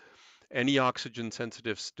testing. Any oxygen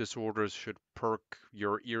sensitive disorders should perk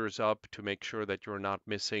your ears up to make sure that you're not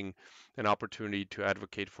missing an opportunity to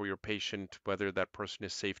advocate for your patient, whether that person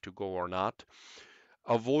is safe to go or not.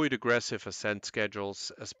 Avoid aggressive ascent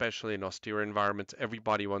schedules, especially in austere environments.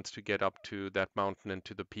 Everybody wants to get up to that mountain and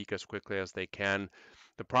to the peak as quickly as they can.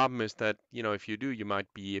 The problem is that, if you do, you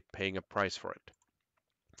might be paying a price for it.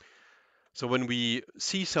 So when we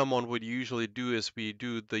see someone, what we usually do is we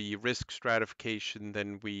do the risk stratification,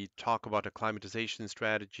 then we talk about acclimatization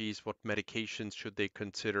strategies, what medications should they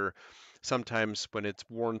consider. Sometimes when it's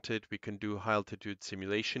warranted, we can do high altitude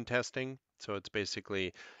simulation testing. So it's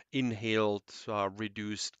basically inhaled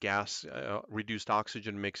reduced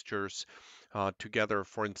oxygen mixtures together,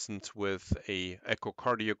 for instance, with a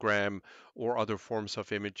echocardiogram or other forms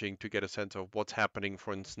of imaging to get a sense of what's happening,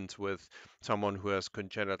 for instance, with someone who has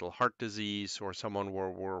congenital heart disease or someone where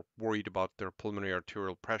we're worried about their pulmonary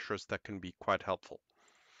arterial pressures. That can be quite helpful.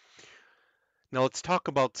 Now let's talk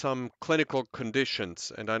about some clinical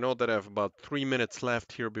conditions. And I know that I have about 3 minutes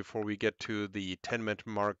left here before we get to the 10-minute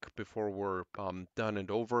mark before we're done and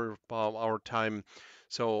over our time.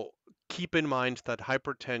 So keep in mind that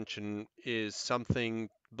hypertension is something,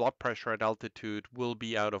 blood pressure at altitude will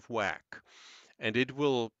be out of whack, and it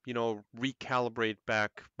will, recalibrate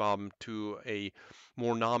back to a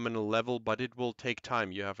more nominal level, but it will take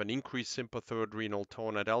time. You have an increased sympathoadrenal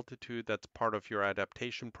tone at altitude. That's part of your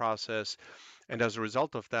adaptation process. And as a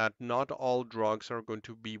result of that, not all drugs are going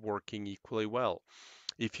to be working equally well.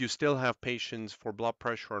 If you still have patients for blood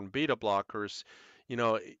pressure on beta blockers,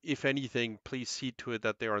 if anything, please see to it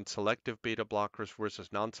that they are on selective beta blockers versus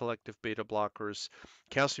non-selective beta blockers.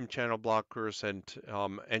 Calcium channel blockers and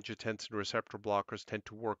angiotensin receptor blockers tend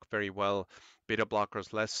to work very well, beta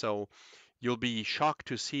blockers less so. You'll be shocked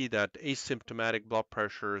to see that asymptomatic blood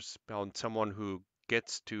pressures on someone who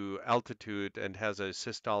gets to altitude and has a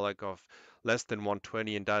systolic of less than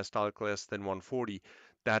 120 and diastolic less than 140,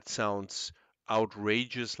 that sounds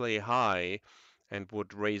outrageously high and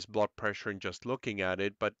would raise blood pressure in just looking at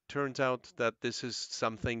it, but turns out that this is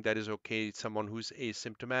something that is okay someone who's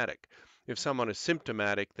asymptomatic. If someone is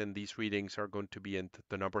symptomatic, then these readings are going to be, and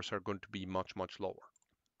the numbers are going to be much, much lower.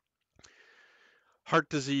 Heart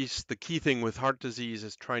disease, the key thing with heart disease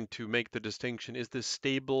is trying to make the distinction, is this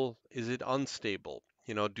stable, is it unstable?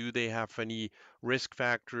 Do they have any risk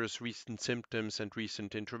factors, recent symptoms, and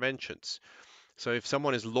recent interventions? So if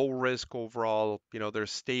someone is low risk overall, they're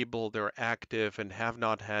stable, they're active, and have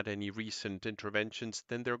not had any recent interventions,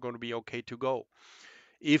 then they're going to be okay to go.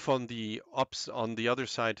 If on the other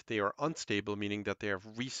side they are unstable, meaning that they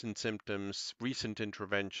have recent symptoms, recent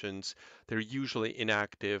interventions, they're usually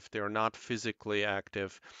inactive, they're not physically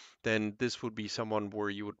active, then this would be someone where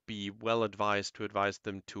you would be well advised to advise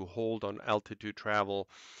them to hold on altitude travel.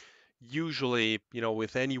 Usually,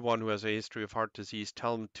 with anyone who has a history of heart disease,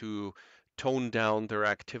 tell them to tone down their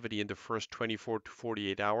activity in the first 24 to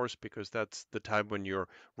 48 hours, because that's the time when your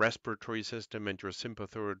respiratory system and your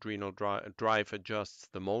sympathoadrenal drive adjusts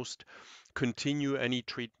the most. Continue any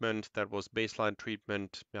treatment that was baseline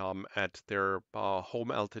treatment at their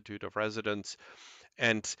home altitude of residence.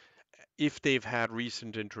 And if they've had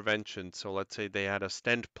recent interventions, so let's say they had a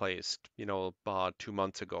stent placed, 2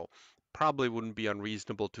 months ago, probably wouldn't be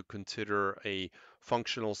unreasonable to consider a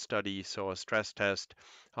functional study, so a stress test.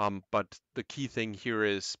 But the key thing here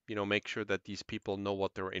is, make sure that these people know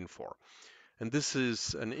what they're in for. And this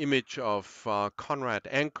is an image of Conrad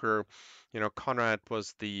Anker. Conrad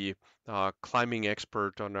was the climbing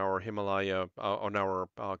expert on our on our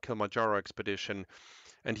Kilimanjaro expedition,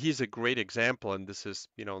 and he's a great example. And this is,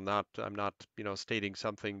 not I'm not, stating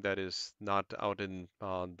something that is not out in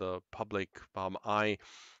the public eye.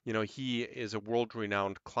 He is a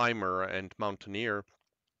world-renowned climber and mountaineer,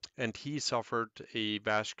 and he suffered a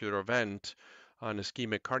vascular event, an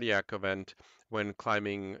ischemic cardiac event, when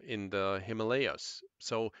climbing in the Himalayas.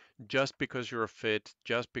 So just because you're fit,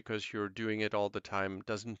 just because you're doing it all the time,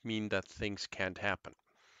 doesn't mean that things can't happen.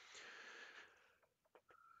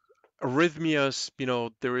 Arrhythmias,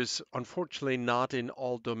 there is unfortunately not in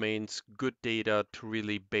all domains good data to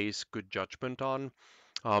really base good judgment on.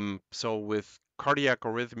 So with cardiac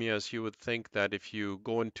arrhythmias, you would think that if you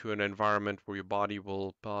go into an environment where your body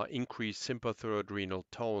will increase sympathoadrenal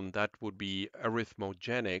tone, that would be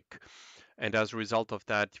arrhythmogenic. And as a result of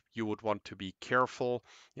that, you would want to be careful.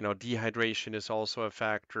 Dehydration is also a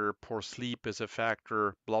factor, poor sleep is a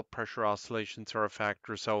factor, blood pressure oscillations are a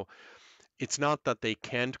factor. So it's not that they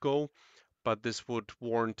can't go, but this would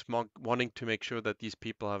warrant wanting to make sure that these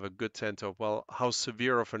people have a good sense of, well, how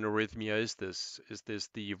severe of an arrhythmia is this? Is this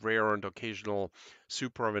the rare and occasional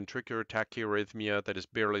supraventricular tachyarrhythmia that is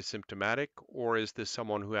barely symptomatic, or is this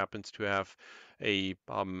someone who happens to have a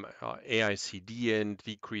AICD and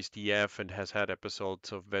decreased EF and has had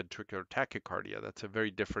episodes of ventricular tachycardia? That's a very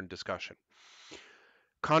different discussion.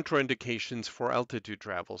 Contraindications for altitude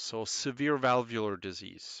travel. So severe valvular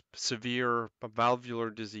disease. Severe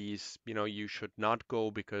valvular disease, you should not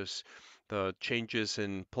go because the changes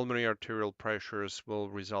in pulmonary arterial pressures will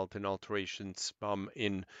result in alterations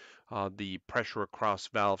in the pressure across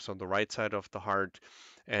valves on the right side of the heart.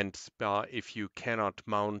 And if you cannot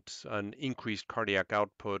mount an increased cardiac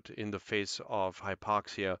output in the face of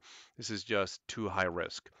hypoxia, this is just too high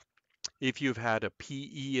risk. If you've had a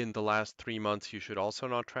PE in the last 3 months, you should also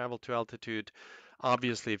not travel to altitude.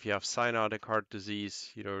 Obviously, if you have cyanotic heart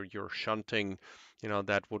disease, you're shunting,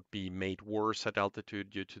 that would be made worse at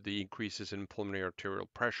altitude due to the increases in pulmonary arterial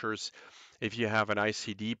pressures. If you have an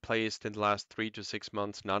ICD placed in the last 3 to 6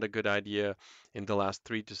 months, not a good idea. In the last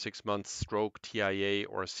 3 to 6 months, stroke, TIA,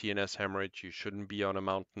 or a CNS hemorrhage, you shouldn't be on a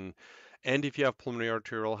mountain. And if you have pulmonary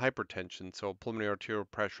arterial hypertension, so pulmonary arterial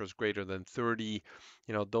pressure is greater than 30,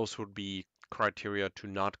 those would be criteria to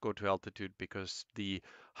not go to altitude because the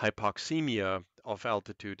hypoxemia of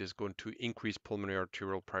altitude is going to increase pulmonary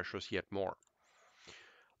arterial pressures yet more.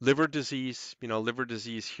 Liver disease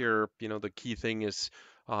here, the key thing is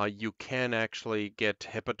you can actually get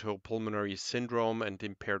hepatopulmonary syndrome and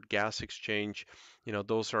impaired gas exchange.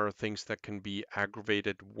 Those are things that can be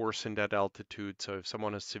aggravated, worsened at altitude. So if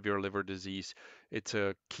someone has severe liver disease, it's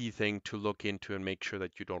a key thing to look into and make sure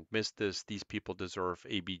that you don't miss this. These people deserve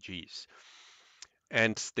ABGs,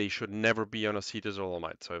 and they should never be on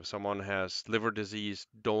acetazolamide. So if someone has liver disease,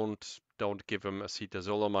 don't give them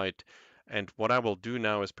acetazolamide. And what I will do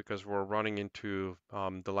now is, because we're running into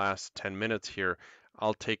the last 10 minutes here,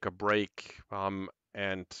 I'll take a break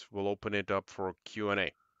and we'll open it up for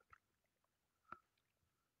Q&A.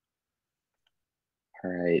 All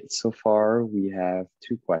right, so far we have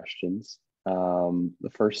two questions. The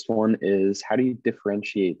first one is, how do you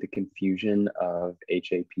differentiate the confusion of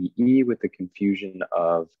HAPE with the confusion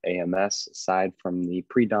of AMS aside from the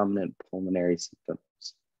predominant pulmonary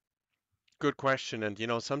symptoms? Good question.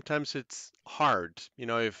 And sometimes it's hard.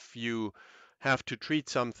 If you have to treat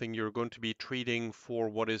something, you're going to be treating for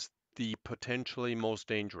what is the potentially most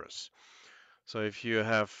dangerous. So if you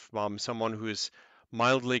have someone who is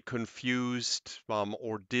mildly confused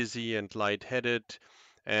or dizzy and lightheaded,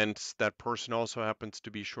 and that person also happens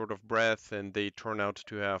to be short of breath, and they turn out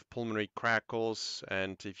to have pulmonary crackles,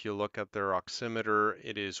 and if you look at their oximeter,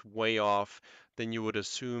 it is way off, then you would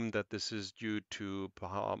assume that this is due to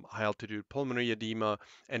high altitude pulmonary edema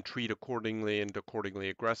and treat accordingly and accordingly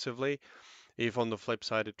aggressively. If on the flip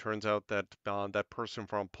side it turns out that that person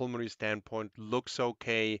from a pulmonary standpoint looks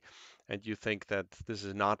okay, and you think that this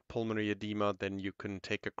is not pulmonary edema, then you can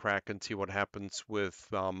take a crack and see what happens with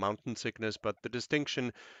mountain sickness. But the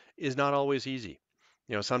distinction is not always easy.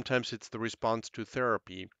 Sometimes it's the response to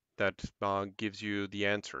therapy that gives you the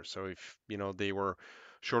answer. So if they were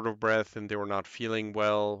short of breath and they were not feeling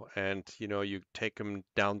well, and you take them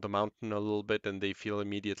down the mountain a little bit and they feel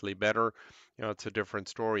immediately better, it's a different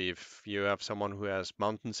story. If you have someone who has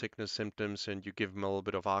mountain sickness symptoms and you give them a little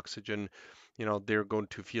bit of oxygen, they're going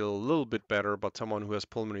to feel a little bit better, but someone who has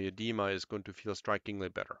pulmonary edema is going to feel strikingly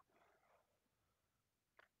better.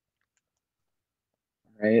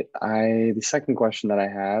 Right. The second question that I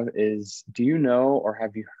have is, do you know or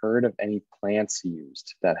have you heard of any plants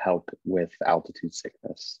used that help with altitude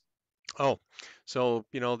sickness? Oh, so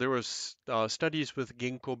there was studies with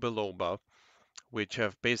ginkgo biloba, which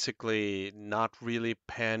have basically not really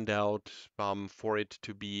panned out for it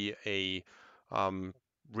to be a um,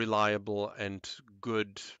 reliable and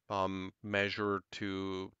good measure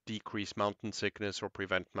to decrease mountain sickness or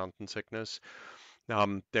prevent mountain sickness.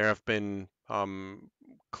 There have been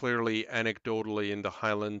clearly anecdotally in the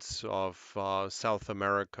highlands of South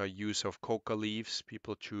America use of coca leaves.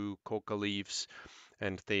 People chew coca leaves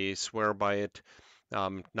and they swear by it.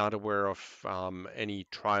 Not aware of any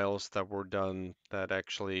trials that were done that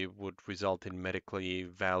actually would result in medically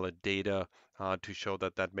valid data to show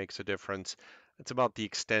that that makes a difference. It's about the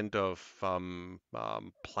extent of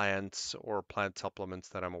plants or plant supplements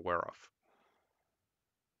that I'm aware of.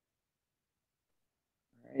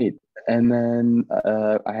 Right. And then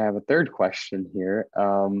I have a third question here.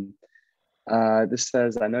 This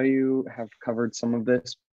says, I know you have covered some of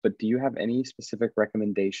this, but do you have any specific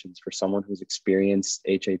recommendations for someone who's experienced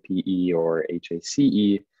HAPE or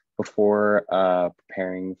HACE before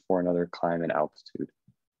preparing for another climb and altitude?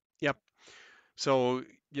 Yep. So,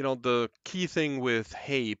 the key thing with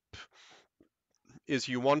HAPE is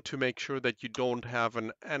you want to make sure that you don't have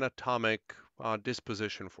an anatomic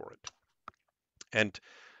disposition for it. And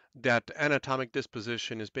that anatomic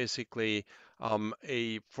disposition is basically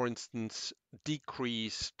for instance,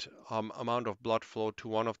 decreased amount of blood flow to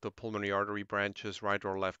one of the pulmonary artery branches, right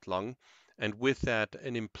or left lung. And with that,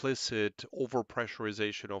 an implicit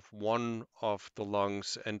overpressurization of one of the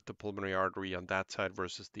lungs and the pulmonary artery on that side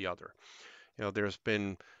versus the other. There's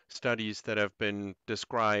been studies that have been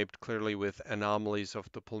described clearly with anomalies of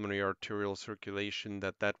the pulmonary arterial circulation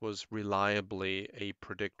that was reliably a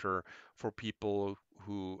predictor for people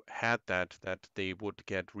who had that they would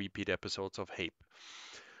get repeat episodes of HAPE.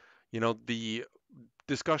 The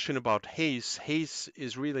discussion about HACE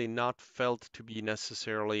is really not felt to be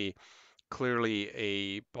necessarily clearly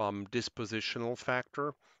a dispositional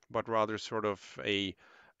factor, but rather sort of a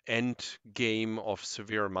end game of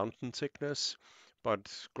severe mountain sickness.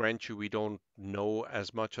 But grant you, we don't know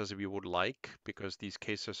as much as we would like because these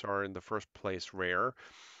cases are in the first place rare.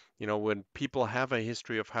 When people have a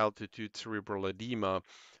history of high altitude cerebral edema,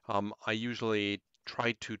 I usually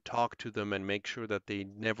try to talk to them and make sure that they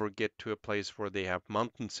never get to a place where they have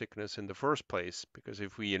mountain sickness in the first place. Because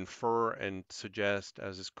if we infer and suggest,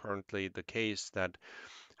 as is currently the case, that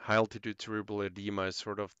high altitude cerebral edema is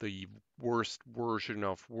sort of the worst version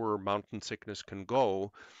of where mountain sickness can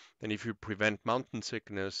go, then if you prevent mountain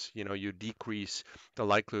sickness, you decrease the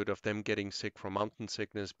likelihood of them getting sick from mountain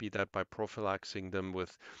sickness, be that by prophylaxing them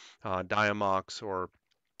with Diamox or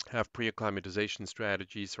have pre-acclimatization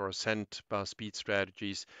strategies or ascent speed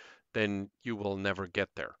strategies, then you will never get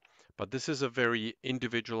there. But this is a very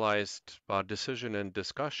individualized decision and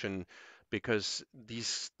discussion because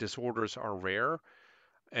these disorders are rare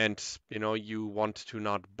and you want to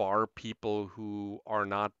not bar people who are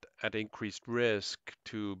not at increased risk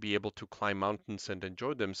to be able to climb mountains and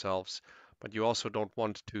enjoy themselves, but you also don't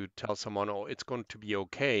want to tell someone, oh, it's going to be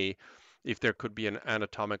okay, if there could be an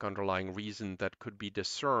anatomic underlying reason that could be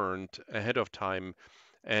discerned ahead of time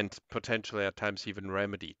and potentially at times even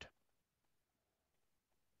remedied.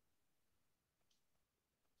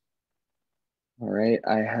 All right,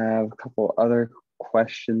 I have a couple other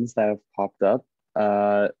questions that have popped up.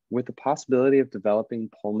 With the possibility of developing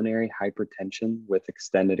pulmonary hypertension with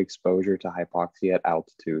extended exposure to hypoxia at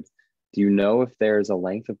altitude, do you know if there is a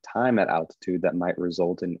length of time at altitude that might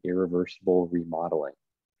result in irreversible remodeling?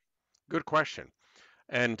 Good question.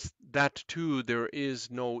 And that too, there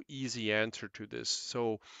is no easy answer to this.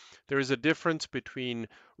 So there is a difference between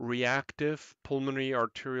reactive pulmonary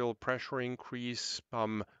arterial pressure increase,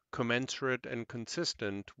 commensurate and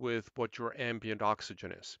consistent with what your ambient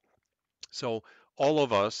oxygen is. So all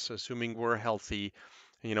of us, assuming we're healthy,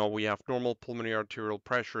 we have normal pulmonary arterial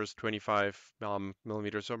pressures, 25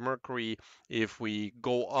 millimeters of mercury. If we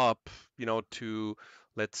go up, to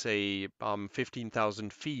let's say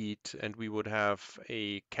 15,000 feet, and we would have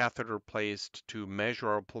a catheter placed to measure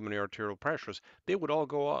our pulmonary arterial pressures, they would all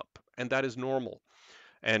go up, and that is normal.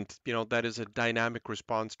 And that is a dynamic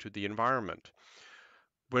response to the environment.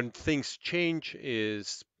 When things change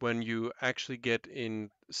is when you actually get in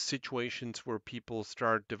situations where people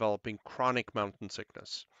start developing chronic mountain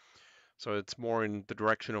sickness. So it's more in the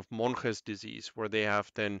direction of Monge's disease, where they have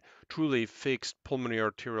then truly fixed pulmonary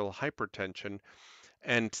arterial hypertension.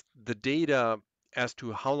 And the data as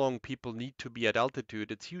to how long people need to be at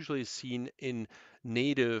altitude, it's usually seen in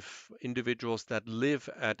native individuals that live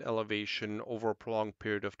at elevation over a prolonged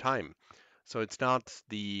period of time. So it's not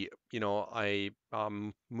I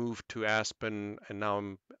moved to Aspen and now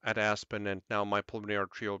I'm at Aspen and now my pulmonary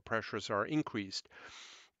arterial pressures are increased.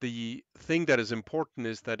 The thing that is important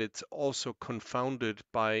is that it's also confounded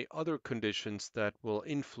by other conditions that will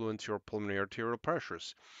influence your pulmonary arterial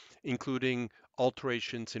pressures, including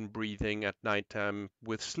alterations in breathing at nighttime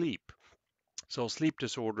with sleep. So, sleep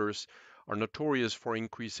disorders are notorious for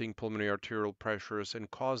increasing pulmonary arterial pressures and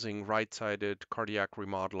causing right sided cardiac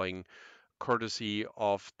remodeling, courtesy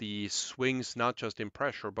of the swings, not just in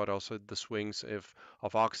pressure, but also the swings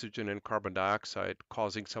of oxygen and carbon dioxide,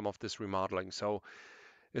 causing some of this remodeling. So,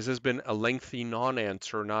 this has been a lengthy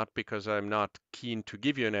non-answer, not because I'm not keen to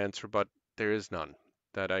give you an answer, but there is none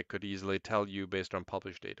that I could easily tell you based on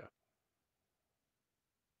published data.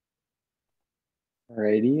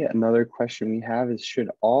 Alrighty, another question we have is should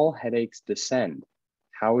all headaches descend?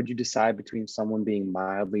 How would you decide between someone being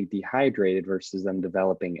mildly dehydrated versus them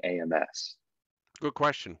developing AMS? Good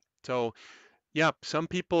question. So, yeah, some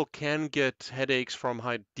people can get headaches from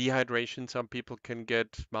dehydration. Some people can get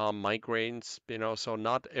migraines, so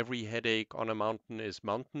not every headache on a mountain is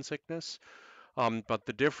mountain sickness. But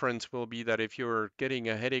the difference will be that if you're getting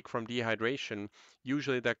a headache from dehydration,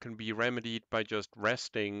 usually that can be remedied by just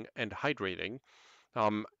resting and hydrating.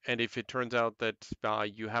 And if it turns out that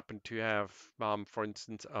you happen to have, for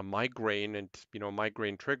instance, a migraine and,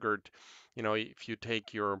 migraine triggered, if you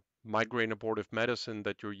take your migraine abortive medicine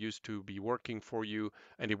that you're used to be working for you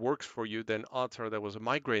and it works for you, then odds are there was a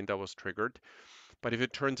migraine that was triggered. But if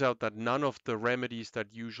it turns out that none of the remedies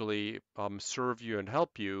that usually serve you and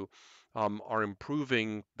help you are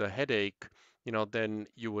improving the headache, then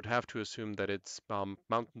you would have to assume that it's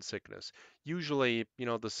mountain sickness. Usually,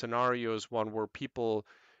 the scenario is one where people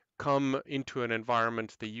come into an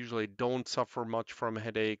environment, they usually don't suffer much from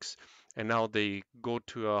headaches, and now they go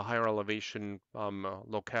to a higher elevation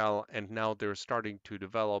locale, and now they're starting to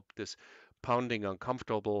develop this pounding,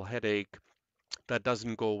 uncomfortable headache that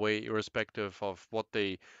doesn't go away irrespective of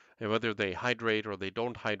whether they hydrate or they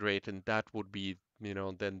don't hydrate, and that would be,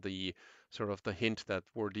 then the sort of the hint that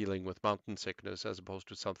we're dealing with mountain sickness as opposed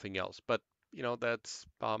to something else. But, that's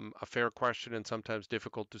a fair question and sometimes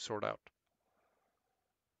difficult to sort out.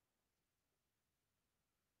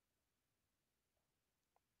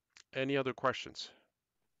 Any other questions?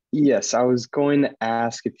 Yes, I was going to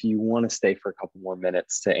ask if you want to stay for a couple more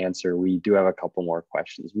minutes to answer. We do have a couple more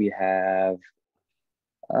questions. We have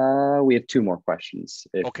two more questions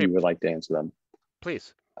if Okay, you would like to answer them.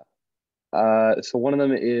 please. So one of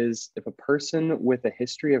them is if a person with a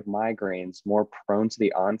history of migraines more prone to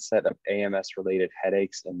the onset of AMS related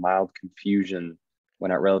headaches and mild confusion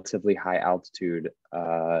when at relatively high altitude.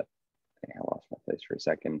 I lost my place for a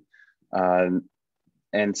second. Um,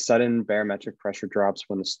 and sudden barometric pressure drops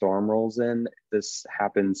when the storm rolls in. This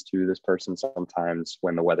happens to this person sometimes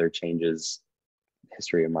when the weather changes.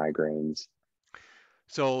 History of migraines.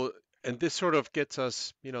 So, and this sort of gets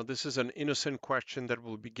us, this is an innocent question that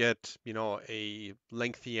will get, a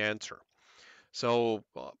lengthy answer. So,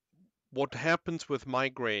 what happens with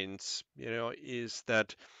migraines, is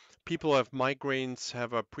that people who have migraines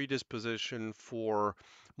have a predisposition for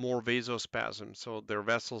more vasospasm. So their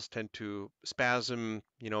vessels tend to spasm,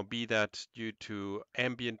 be that due to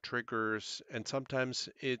ambient triggers, and sometimes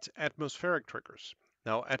it's atmospheric triggers.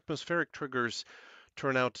 Now, atmospheric triggers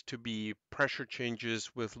turn out to be pressure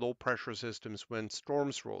changes with low pressure systems when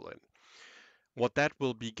storms roll in. What that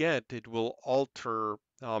will beget, it will alter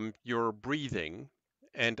your breathing,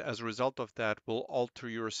 and as a result of that, will alter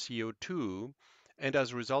your CO2, and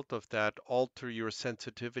as a result of that, alter your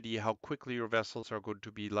sensitivity, how quickly your vessels are going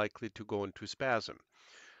to be likely to go into spasm.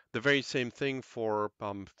 The very same thing for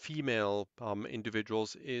female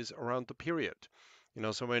individuals is around the period.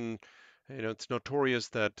 So when it's notorious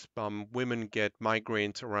that women get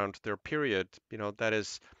migraines around their period, that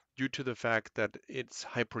is due to the fact that it's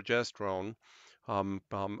hypergesterone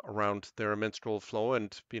around their menstrual flow.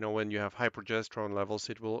 And, when you have hypergesterone levels,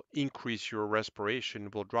 it will increase your respiration,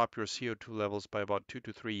 will drop your CO2 levels by about 2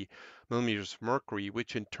 to 3 millimeters of mercury,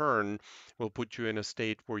 which in turn will put you in a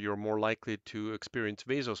state where you're more likely to experience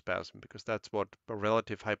vasospasm because that's what a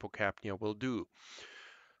relative hypocapnia will do.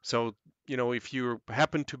 So, if you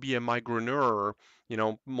happen to be a migraineur,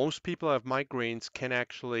 most people have migraines can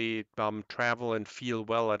actually travel and feel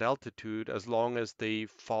well at altitude as long as they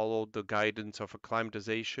follow the guidance of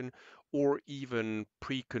acclimatization or even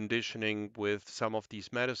preconditioning with some of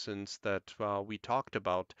these medicines that we talked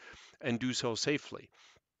about and do so safely.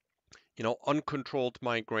 uncontrolled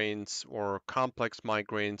migraines or complex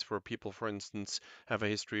migraines where people, for instance, have a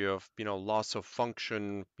history of, loss of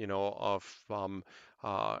function, of a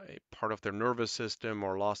part of their nervous system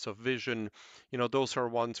or loss of vision, those are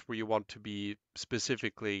ones where you want to be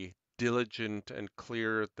specifically diligent and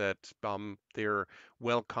clear that they're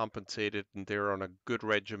well compensated and they're on a good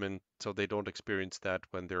regimen so they don't experience that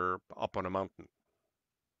when they're up on a mountain.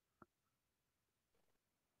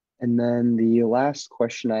 And then the last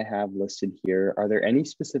question I have listed here, are there any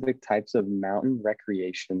specific types of mountain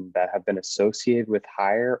recreation that have been associated with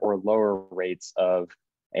higher or lower rates of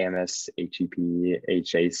AMS, HEP,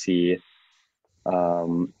 HAC,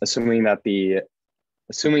 assuming that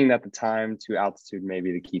the time to altitude may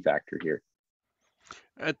be the key factor here?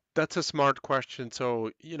 That's a smart question.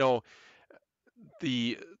 So,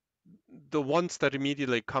 the the ones that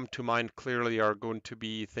immediately come to mind clearly are going to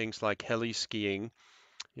be things like heli skiing,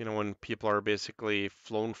 when people are basically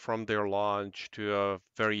flown from their lodge to a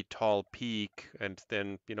very tall peak and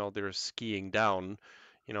then, they're skiing down,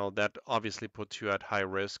 that obviously puts you at high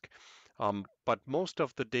risk. But most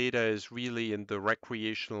of the data is really in the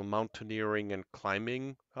recreational mountaineering and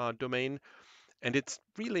climbing domain. And it's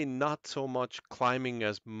really not so much climbing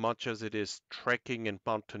as much as it is trekking and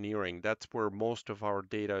mountaineering. That's where most of our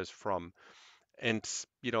data is from. And,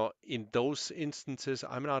 in those instances,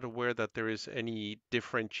 I'm not aware that there is any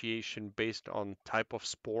differentiation based on type of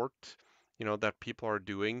sport, that people are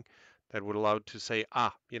doing that would allow to say,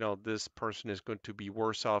 this person is going to be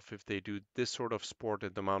worse off if they do this sort of sport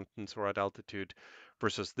in the mountains or at altitude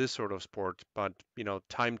versus this sort of sport. But,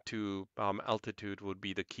 time to altitude would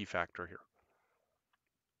be the key factor here.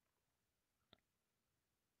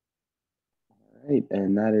 All right,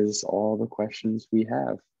 and that is all the questions we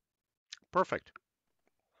have. Perfect.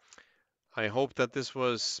 I hope that this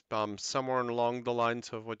was somewhere along the lines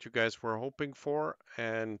of what you guys were hoping for,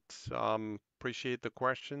 and appreciate the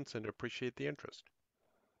questions and appreciate the interest.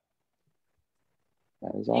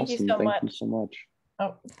 That is Thank you awesome. so Thank you much. so much.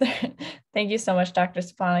 Oh, thank you so much, Dr.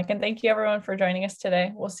 Stepanek. And thank you everyone for joining us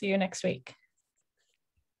today. We'll see you next week.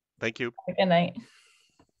 Thank you. Good night.